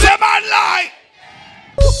yes, a man like.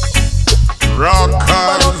 Burn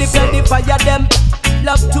out the belly fire them.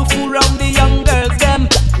 Love to fool round the young girls them.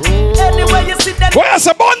 Anywhere you see them, where's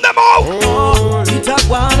the burn them out? Oh, it a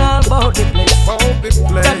go on all about the place.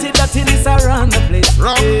 Dirty is around the place.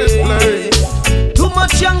 Too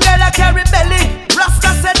much young girl a carry belly.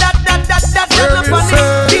 Rasta said that not funny.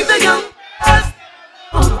 Leave the young girls.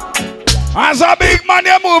 As a big man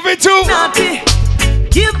you move it too. Naughty.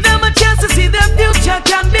 Give them a chance to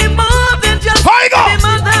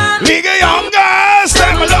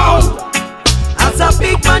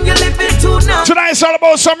it's all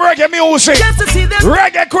about some reggae music.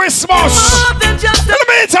 Reggae Christmas. Let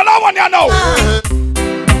me tell that one you know.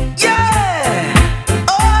 Yeah.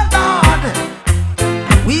 Oh Lord.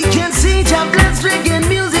 We can see Jamaica's reggae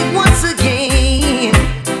music once again.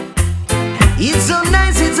 It's so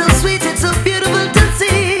nice, it's so sweet, it's so beautiful to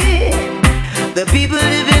see. The people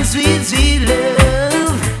live in sweet, sweet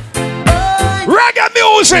love. Oh, reggae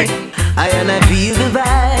music. I feel the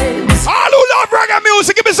vibes. All who love reggae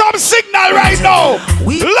music, give me some signal right now.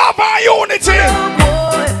 Love and unity.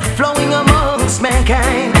 Boy, flowing amongst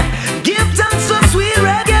mankind. Give thanks to sweet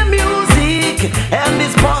reggae music and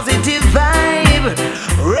this positive vibe.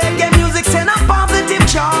 Reggae music send a positive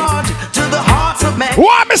charge to the hearts of man.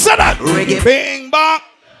 What me say that? Reggae. Bing bang.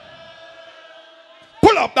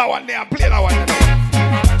 Pull up that one there and play that one there.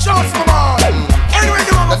 Just come on. Anyway,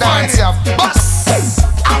 you want to find it. Bus.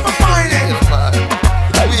 I'm a find it.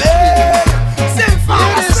 Sing for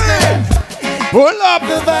listening. Pull up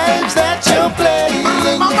the vibes that you're playing.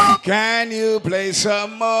 Can you play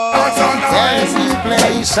some more? Can you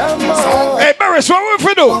play some more? Hey, Barris, what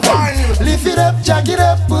we do? Lift it up, jack it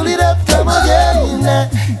up, pull it up, come again.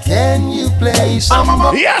 Can you play some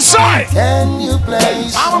more? Yes, I. Can you play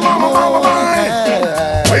some more?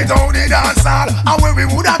 We don't need dance hall, and when we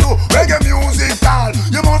woulda do reggae music call,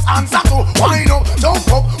 you must answer to wind up, jump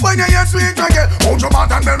up. When you hear sweet reggae, put your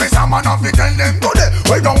mouth and bury some man off it, tell them today.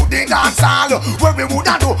 We don't need dance hall, when we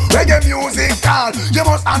woulda do reggae music call, you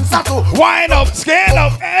must answer to wind up, scale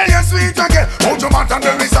up. Hear sweet reggae, put your mouth and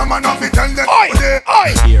bury some man off it, tell them today.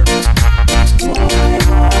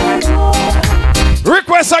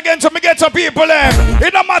 Request again to me get to people them.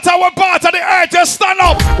 It don't matter what part of the earth, just stand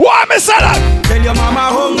up. Why me say that? Tell your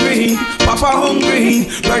mama hungry, papa hungry,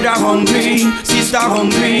 brother hungry, sister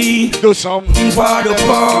hungry. Do something for the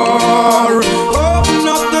poor. Open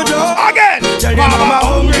up the door again. Tell your mama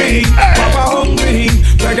hungry, papa hungry,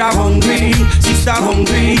 brother hungry, sister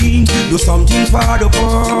hungry. Do something for the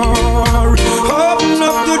poor. Open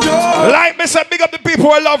up the door. Like me say, big up the people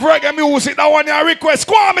who love reggae music. That one your request.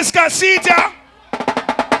 Go on, Miss Casita.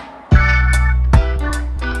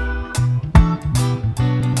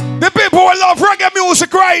 The people who love reggae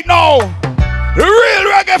music right now. The real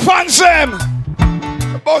reggae fans them.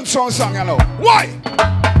 Bun song, you know. Why?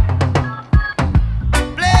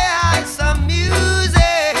 Play some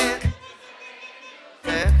music.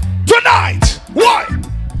 Tonight. Why?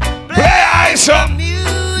 Play some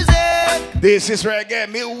music. This is reggae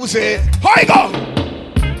music. How you go?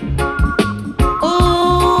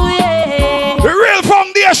 Ooh, yeah. The real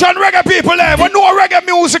foundation reggae people there. We know reggae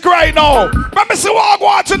music right now. Let me see what I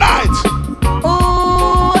want tonight. Ooh,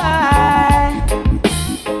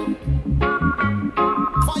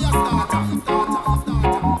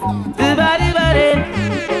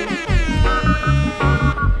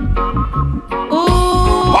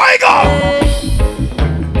 How you go?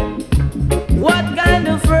 What kind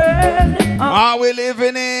of friend are we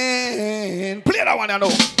living in? Play that one, I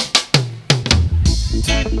know.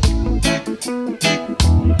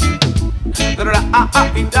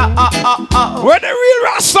 Where the real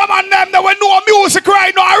Rasta man them that we know music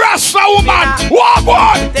right now, Rasta woman. Walk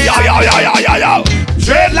on. Yo.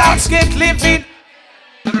 Dreadlocks get living.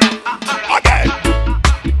 Again.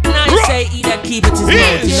 Now say either keep it as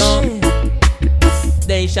you know.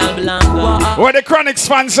 They shall belong God. Where the Chronics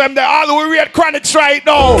fans them, they all who read Chronics right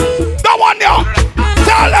now. That one yo.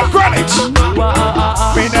 Tell them Chronics.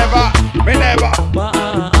 Me never.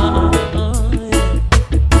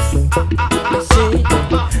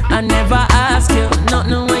 I never ask you,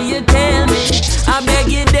 nothing when you tell me. I beg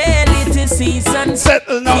you daily to see sunset.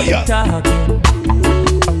 Settle now, yeah. Talking.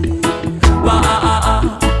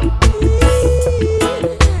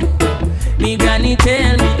 Me granny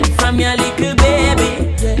tell me from your little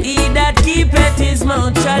baby, he that keepeth his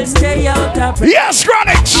mouth shall stay out of prison. Yes,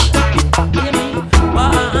 Chronics.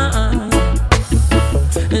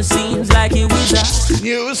 It seems like it was a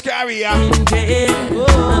news carrier.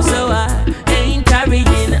 So I ain't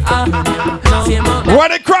carrying on. What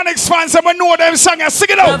the Chronics fans and we know them song and sing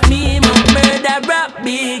it out. Me murder rap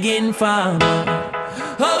big in farmer.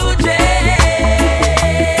 OJ.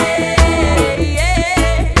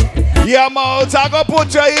 Yeah, mouth I go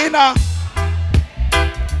put you in a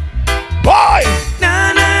boy.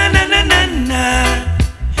 Na.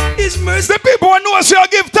 His mercy. The people who know so you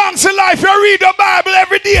give thanks in life, you read the Bible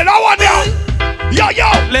every day. That one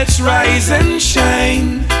yo. Let's rise and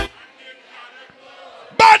shine.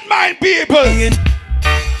 Bad mind people.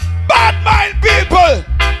 Bad mind people.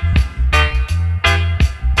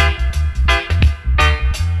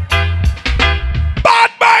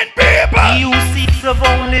 Bad mind people. You seek of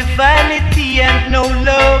only vanity and no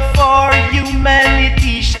love for humanity.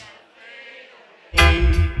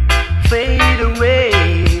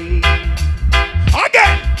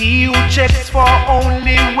 He who checks for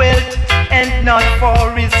only wealth and not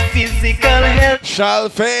for his physical health shall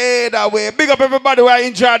fade away. Big up everybody who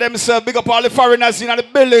enjoy themselves. Big up all the foreigners in the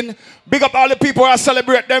building. Big up all the people who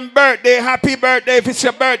celebrate them birthday. Happy birthday. If it's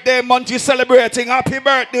your birthday month, you're celebrating. Happy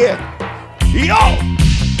birthday. Yo!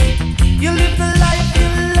 You live the life you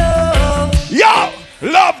love. Yo!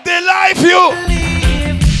 Love the life you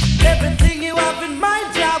live. Everything you have in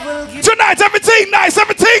mind, I will give. Tonight, everything nice,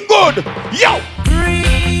 everything good. Yo!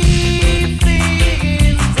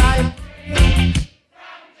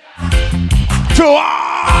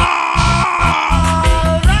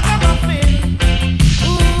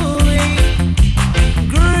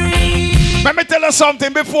 Let me tell you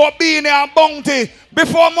something. Before Beanie and Bounty,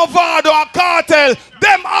 before Movado and Cartel,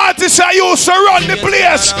 them artists I used to run the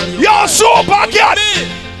place. Yo, super cat.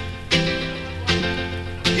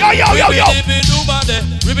 Yo, yo, yo, yo.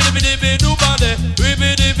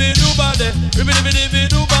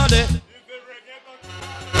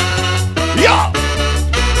 Yo.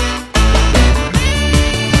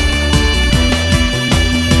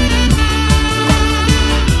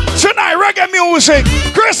 Tonight, reggae music,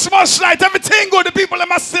 Christmas night, everything good. The people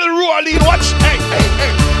them are still rolling. Watch, hey, hey,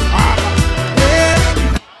 hey.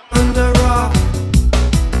 On the rock,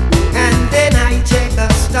 and then I take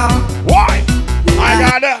a stop. Why? I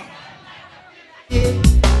gotta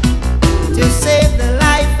to save the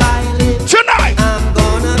life I live. Tonight, I'm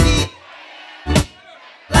gonna be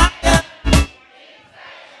lion.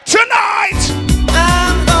 Tonight,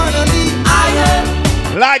 I'm gonna be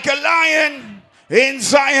iron like a lion. In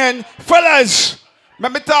Zion, fellas,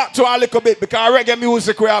 let me talk to you a little bit because reggae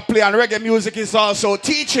music we are playing, reggae music is also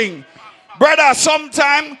teaching. Brother,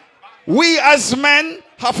 sometimes we as men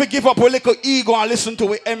have to give up a little ego and listen to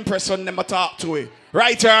the Empress when them talk to it.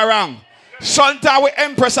 Right or wrong? Sometimes we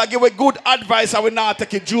Empress I give a good advice and we not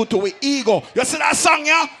take it due to the ego. You see that song,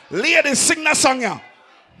 yeah? Ladies, sing that song, yeah?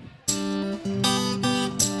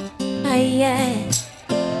 Yeah.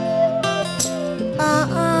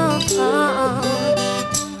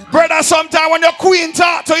 Brother, sometimes when your queen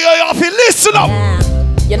talk to you, you have to listen up. Yeah.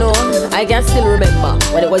 You know, I can still remember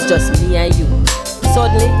when it was just me and you.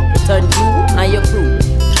 Suddenly, it turned you and your crew.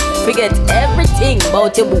 Forget everything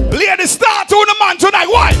about your boo. Ladies, start to the man tonight.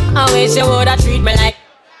 Why? I wish you woulda treat me like.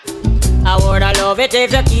 I woulda love it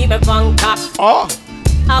if you keep me from top. Oh.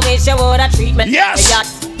 I wish you woulda treat me yes. like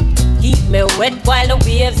that. Keep me wet while the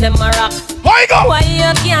waves them a rock. How you go? Why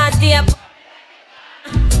you can't stay up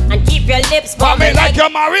and keep your lips bumping like you're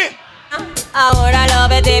married? I woulda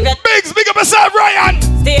love it if you Biggs, big up yourself, Ryan.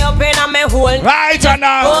 Stay up in my hole. Right and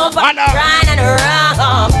now. Over and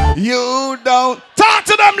around. You don't talk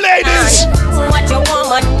to them ladies. What your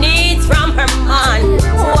woman needs from her man.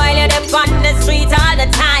 While you're up on the street all the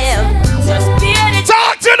time. Just be the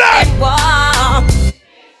talk to them.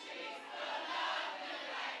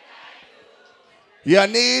 You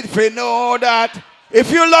need to know that if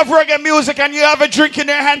you love reggae music and you have a drink in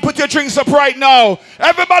your hand, put your drinks up right now.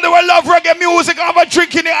 Everybody will love reggae music, have a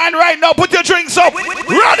drink in your hand right now. Put your drinks up.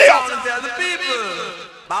 Ready up.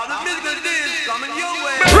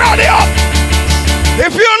 Ready up.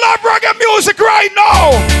 If you love reggae music right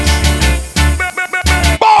now.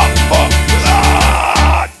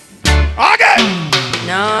 Again.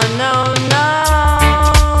 No, no, no.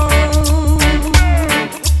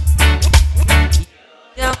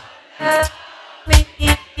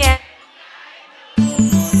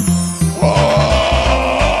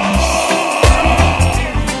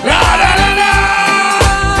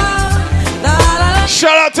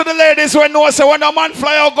 Shout out to the ladies who know so when a man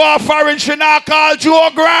fly out go off foreign, she not call Joe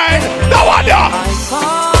grind. No wonder. I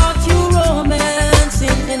caught you romancing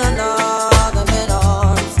in another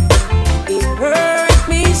man's. It hurt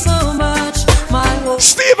me so much. My whole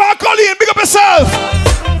Steve and Colleen, big up yourself.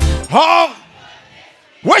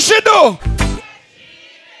 What she do?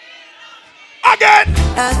 Again.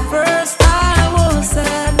 At first I was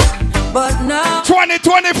sad, but now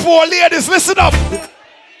 2024 ladies, listen up.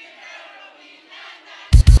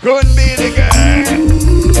 Couldn't be the girl.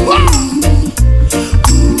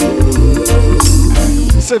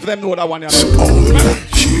 See if them know that one. Yo!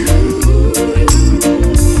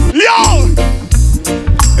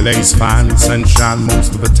 LA's fine sunshine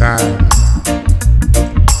most of the time,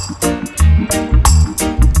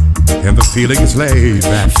 and the feeling is laid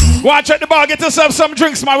back. Watch at the bar, get yourself some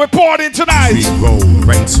drinks, man. We're pouring tonight. Feet roll,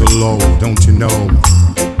 rain so low, don't you know?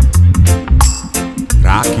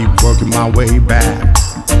 I keep working my way back.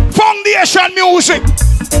 Foundation music.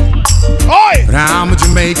 Oi! But I'm a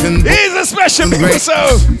Jamaican. He's a special people,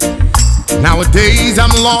 so. Nowadays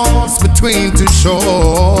I'm lost between two shores.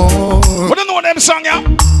 What do you know them song, yeah?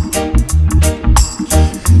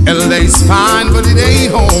 LA's fine, but it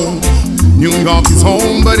ain't home. New York is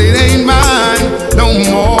home, but it ain't mine no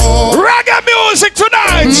more. Reggae music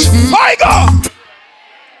tonight. I go.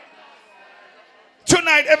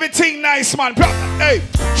 Tonight, everything nice, man. Hey,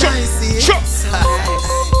 sure. Just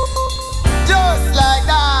like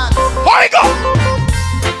that. I go.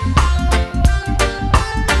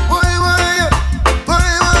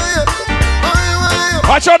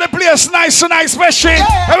 Watch out the place, nice, machine.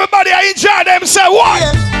 Yeah. Everybody enjoy them, say what?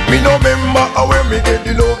 Yeah. Me no remember where me get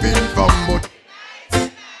the loving from, but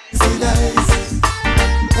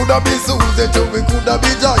coulda be Susie, we coulda be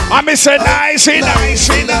Joy. I me say nice.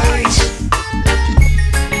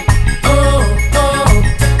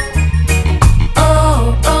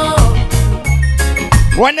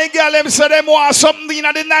 When the girl them say them want something in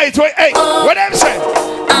the night, hey, what them say?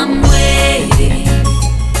 I'm waiting.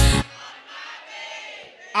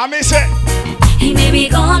 I me say he may be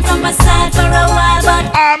gone from my side for a while, but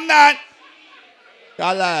I'm not. No,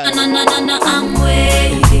 I'm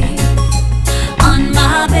waiting on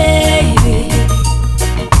my baby.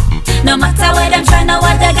 No matter what I'm trying,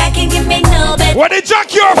 what the guy can give me no better. What the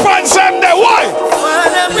Jack your fans them there? Why?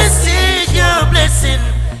 Father, we seek your blessing.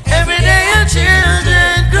 Every day your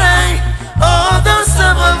children cry. Although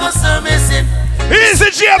some of us are missing. Easy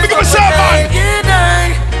G, because of man.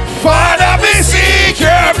 Father, we seek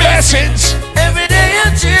your blessings. Every day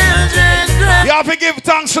your children cry. You have to give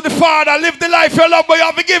thanks to the Father. Live the life you love, but you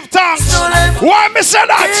have to give thanks. Why me say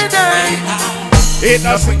that? It's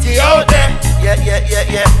not sticky out there.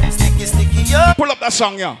 Yeah. Sticky out. Pull up that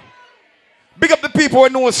song, yeah. Big up the people who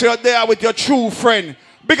know so you're there with your true friend.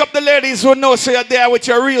 Big up the ladies who know so you're there with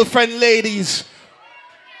your real friend, ladies.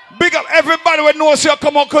 Big up everybody who knows you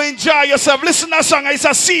come out to enjoy yourself. Listen to that song, it's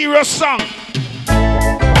a serious song.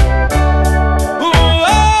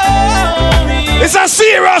 It's a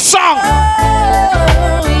serious song.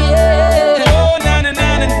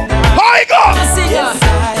 How you go?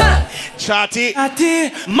 Chatty.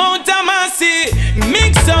 Mount Amasi,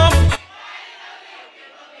 mix up.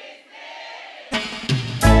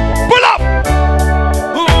 Pull up.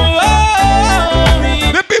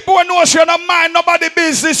 The people who know you don't mind nobody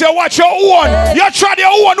business. You watch your own. You try your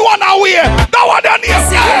own one away. That one down here.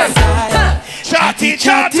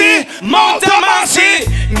 Chatty. Mount Amasi,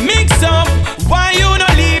 mix up. Why you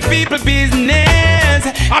don't leave people business?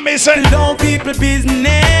 I mean, say, don't people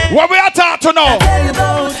business. What we are talking to now?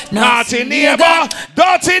 Naughty neighbor,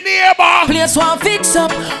 dirty neighbor. Place one fix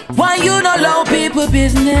up. Why you don't allow people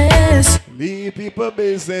business? Leave people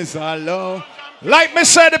business alone. Like me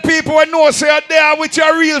said, the people who know say you're there with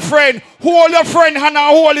your real friend. Hold your friend hand and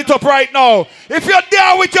hold it up right now. If you're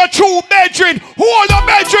there with your true bedroom, hold your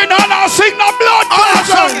bedroom hand and sing the blood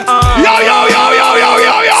song. Yo.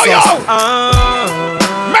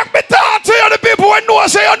 Make me talk to you, the people who know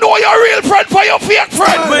say you know your real friend for your fake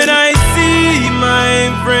friend. When I see my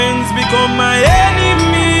friends become my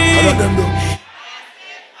enemy.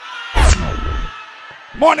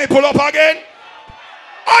 Money pull up again.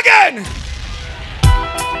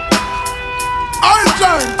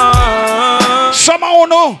 Somehow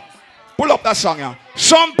no. Pull up that song, yeah.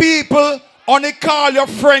 Some people only call your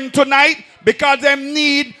friend tonight because they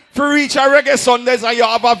need to reach a reggae Sundays and you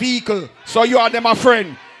have a vehicle. So you are them a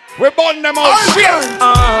friend. We burn them out straight.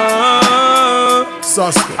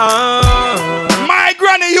 My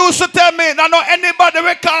granny used to tell me that not anybody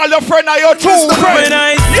will call your friend or your true friend. When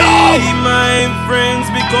I see my friends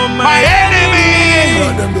become my enemy,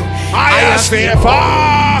 I stay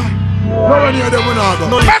far. Make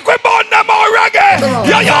we burn them out reggae.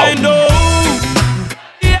 I know.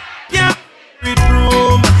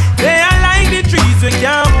 They are like the trees we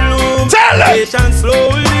can't bloom. Tell them. Patient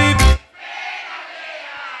slowly.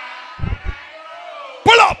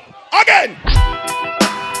 Pull up again.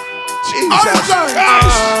 Jesus Christ.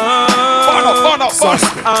 Burn up.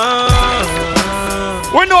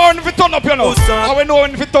 We know when we turn up, you know. And we know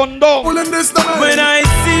when we turn down. When I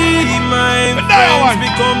see my friends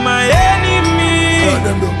become my enemy,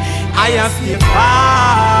 I have to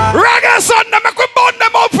far. Reggae Sunday, make we burn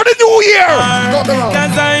them out for the new year.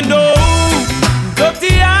 Cause I know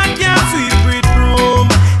dirty heart can't sweep with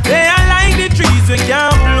broom. They are like the trees we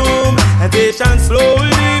can't bloom, and they shine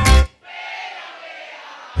slowly.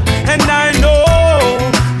 And I know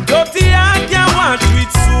dirty heart can't wash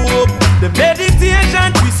with soap. The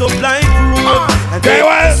meditation we supply proof, and they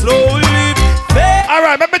will slowly fade.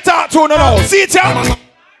 Alright, let me talk to you now. See it here.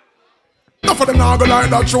 Enough of them now go like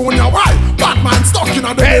that tune. Why? Batman stuck in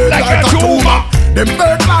the bed like a tumor. Them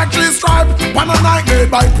bird like three stripe. One a night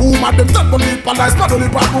made by Puma. Them set money for life, not only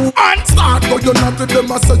for who. And start go you not to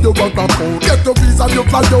them. I say you got a phone. Get your visa, you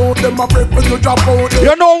fly out. Them a break when you drop out.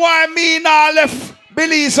 You know why me now left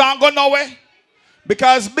Belize and go nowhere?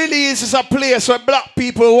 Because Belize is a place where black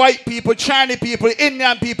people, white people, Chinese people,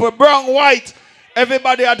 Indian people, brown, white,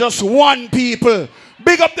 everybody are just one people.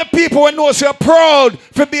 Big up the people who knows you're proud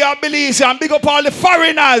to be a Belize, and big up all the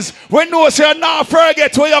foreigners who knows you're not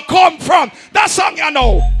forget where you come from. That song you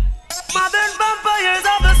know. Modern vampires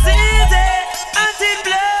of the city,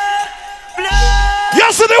 anti-blood, blood. You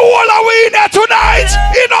see the whole of we in here tonight.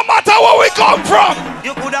 It no matter where we come from.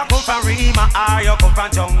 You coulda come from Rima or you come from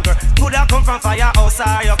jungle. Coulda come from FYAH or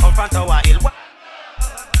you come from Tower Hill.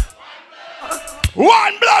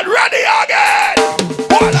 One blood ready again.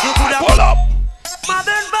 Pull up.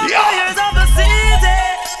 Modern vampires of the city,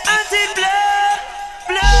 anti-blood,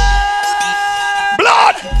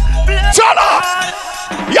 blood, turn up.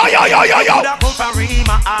 Yo. Coulda come from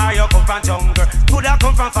Rima or you come from jungle. Coulda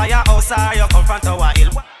come from FYAH or you come from Tower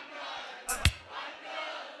Hill.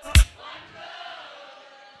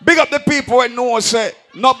 Big up the people who know say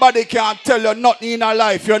nobody can tell you nothing in your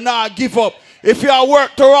life. You not give up. If you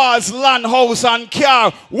work towards land, house and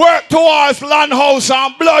car, work towards land, house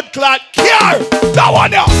and blood clot car. That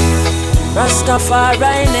one yeah.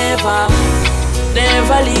 Rastafari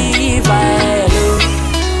never leave I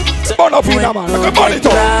burn up in a man, like a burn it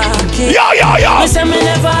up. Yo. Me say me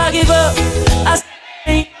never give up. I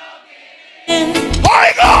say and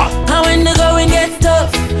when the going get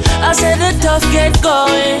tough, I say the tough get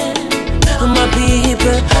going. My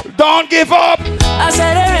people, don't give up. I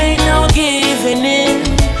said there ain't no giving in.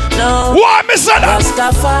 No. Why me say that?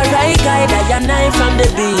 Rastafari guide I and I from the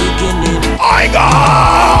beginning. I go.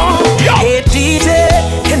 Hey DJ,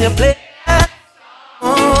 can you play?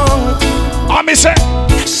 I me say,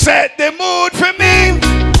 set the mood for me.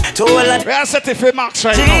 We are set it for Max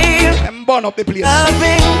right now. And burn up the place.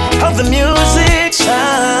 Loving of the music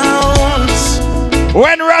sounds.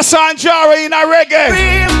 When Rasa and Jara in a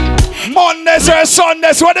reggae. Mondays or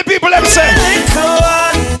Sundays, what the people them say?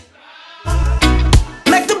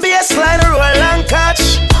 Make the bass line roll and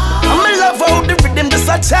catch. I'm in love out the rhythm just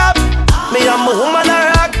a tap. Me and my woman a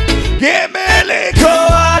rock. Give me a lick. Go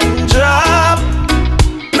and drop.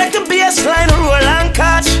 Make the bass line roll and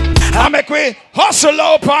catch. I make we hustle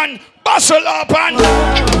up and bustle up and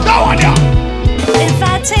that one yeah. If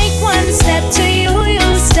I take one step to you,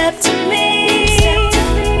 you step to me.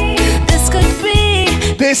 This could be.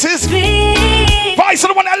 This is Vice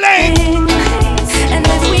on the lane. And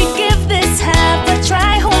if we give this half a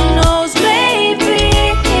try, who knows,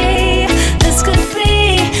 baby? This could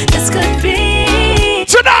be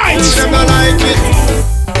tonight. Them not like it.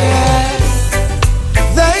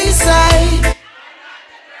 They say.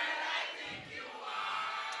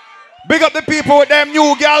 Big up the people with them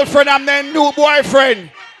new girlfriend and them new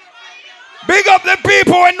boyfriend. Big up the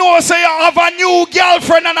people who know say you have a new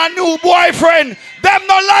girlfriend and a new boyfriend. Them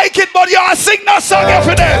not like it, but you are sing that song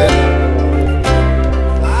for them.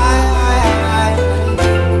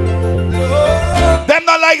 Them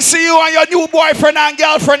not like see you and your new boyfriend and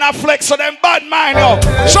girlfriend are flex, so them bad mind yo.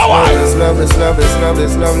 Show up. It's love.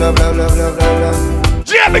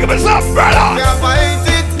 Yeah, big up yourself, brother.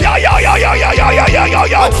 Yo.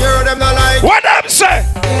 Them not like what them say?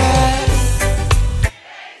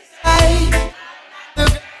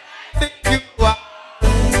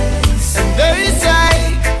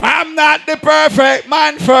 I'm not the perfect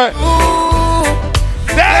man for.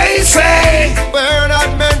 They say we're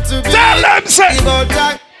not meant to be. Tell them say.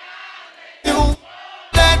 You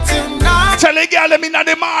let you know. Tell the girl them in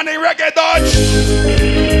the morning reggae dodge.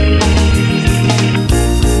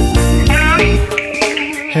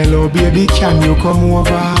 Hello baby, can you come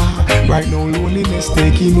over? Right now loneliness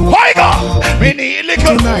taking over. Me need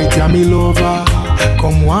little. Tonight I'm in lover.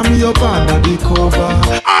 Come warm me up under the cover.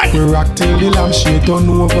 We rock till the lampshade turn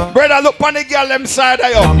over. Brother, look on the girl them side of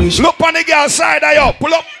you. Look on the girl side of you.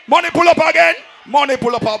 Pull up. Money pull up again. Money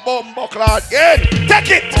pull up a bomb buckler again.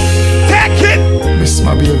 Take it. Take it. Miss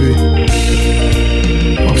my baby.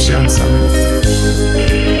 Option Sammy.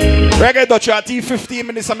 Reggae Dutch at 15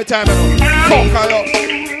 minutes of my time. Fuck you.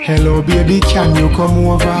 Hello baby, can you come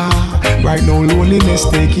over? Right now loneliness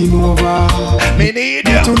taking over. Me need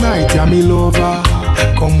you. Tonight I'm in lover.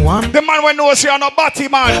 Come on. The man when knows you're not batty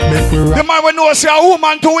man. The man when knows you're a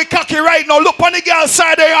woman to we cocky right now. Look on the girl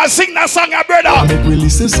side there and sing that song, brother. Make we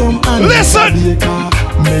listen some and listen.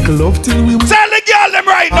 Make love till we tell the girl them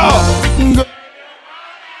right now.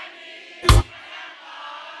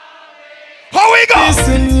 How we go?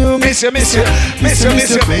 Missing you, miss you, baby. Miss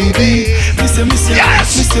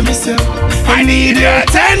you. I need your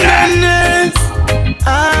tenderness.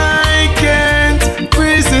 I can't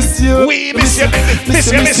resist you. We miss you,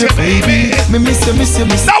 baby. Me miss you.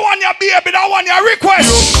 That one your baby, that one your request.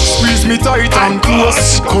 Squeeze me tight and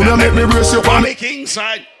close. Come here, make me brace you on the king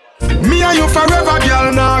side. Me and you forever,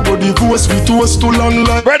 girl. Now go divorce, we toast too long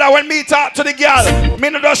life. Brother, when me talk to the girl, me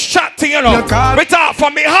no just chat to you know. We talk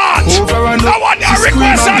from me heart. That one your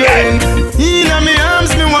request again. In my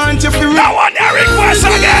arms, me want you to. That one your request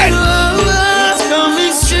again. It's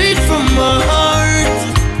coming straight from my heart.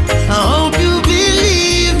 I hope you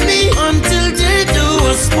believe me until they do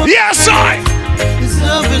us. Yes, I. This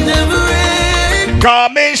love will never end.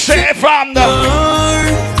 Coming straight from the heart.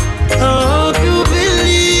 I hope you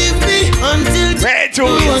believe me until they do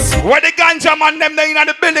us. Where the ganja man them they in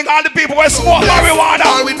the building, all the people who smoke marijuana.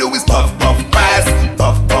 All we do is puff, pass,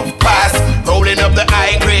 rolling up the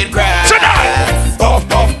high grade grass. Tonight, puff,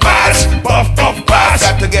 pass.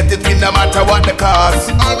 Got to get it in no matter what the cost.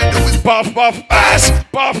 All we do is puff, pass.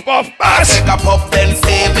 Take a puff, then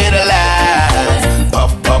save it alive.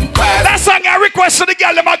 Puff, pass. That song I request to the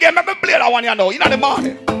girl them again. Let me play that one, you know, in the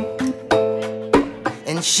morning.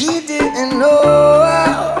 And she didn't know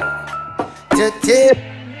how to tell.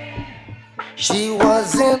 She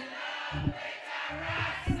wasn't.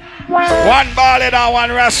 One ballad and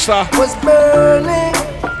one rasta. Was burning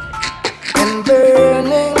and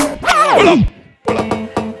burning. Pull up.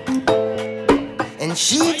 And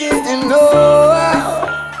she didn't know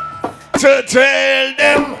how to tell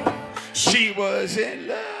them she was in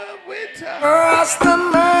love with her. Rasta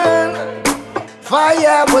man,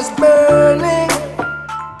 fire was burning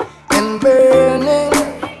and burning.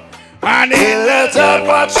 And he let her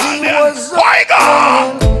what she was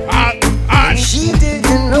on. And she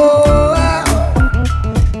didn't know how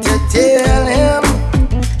to tell him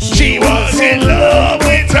she was in love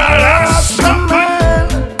with her. Rasta man,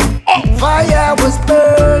 fire was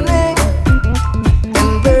burning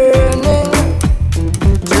and burning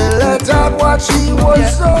till let out what she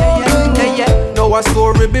was holding. Know her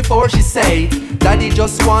story before she say Daddy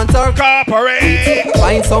just want her corporate.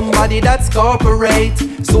 Find somebody that's corporate.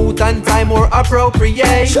 Suit and time more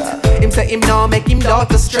appropriate. Him say him now make him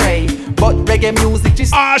daughter stray. But reggae music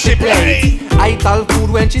she play. I tell food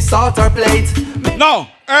when she sort her plate. No,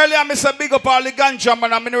 earlier I said big up all the ganja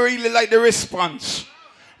man. I mean really like the response.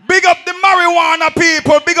 Big up the marijuana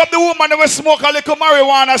people. Big up the woman that will smoke a little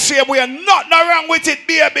marijuana. Same way. Nothing wrong with it,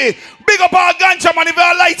 baby. Big up our ganja man. If you're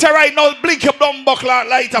a lighter right now, blink your dumb buckler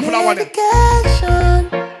lighter for that one.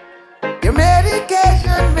 Your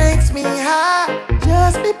medication makes me high.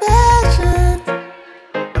 Just be patient.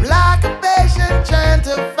 I'm like a patient trying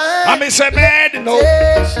to find. I mean, say, man, no.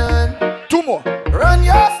 2 more. Run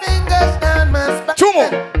your fingers down my spine. 2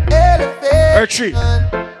 more. Elevation. 3.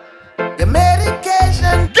 The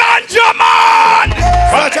medication. Ganja man!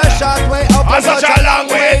 Such a short way up and such a long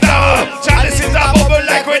way down. Chalice is a bubble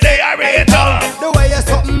like where they are the way you're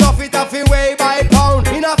something off it off your way by pound.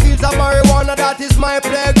 In a fields of marijuana, that is my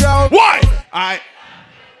playground. Why?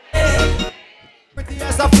 Pretty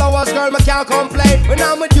as the flowers, girl, me can't complain. When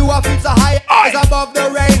I'm with you, I feel so high as above the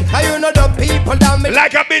rain. And you know the people down me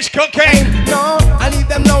like a bitch cocaine. No, I leave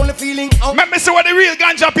them lonely feeling. Let me see what the real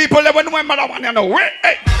ganja people live when mother want you know.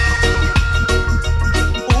 Hey.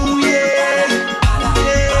 Ooh yeah,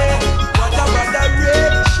 what about the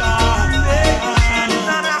reaction?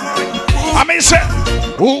 I mean say,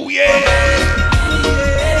 ooh yeah.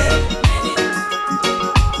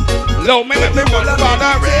 Low me what about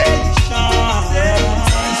the reaction?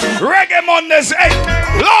 Reggae Mondays, hey,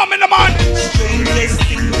 low me the man. Strangest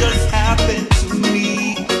thing just happened to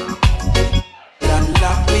me. That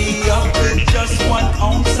locked me up with just 1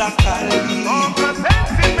 ounce of calorie.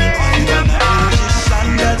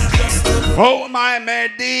 Oh my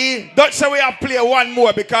Medi. Don't say we have to play one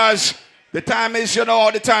more because the time is, you know,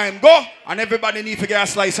 all the time. Go and everybody need to get a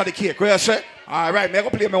slice of the cake. What you say? Alright, may I go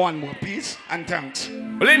play me one more, please, and thanks.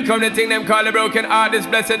 Well, in come the thing them call a broken heart. This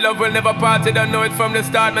blessed love will never part. You don't know it from the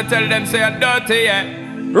start. Me tell them say I'm dirty, yeah.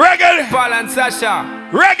 Reggae. Paul and Sasha.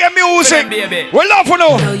 Reggae music. Baby. We love for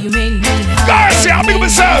now. Garcia, I'm big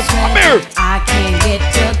myself. I'm here. I can't get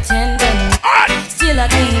your tenderness. Still I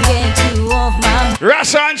can't get you off my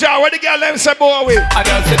Rasa and Jah, where the girl them say boy with? I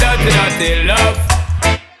don't say dirty love.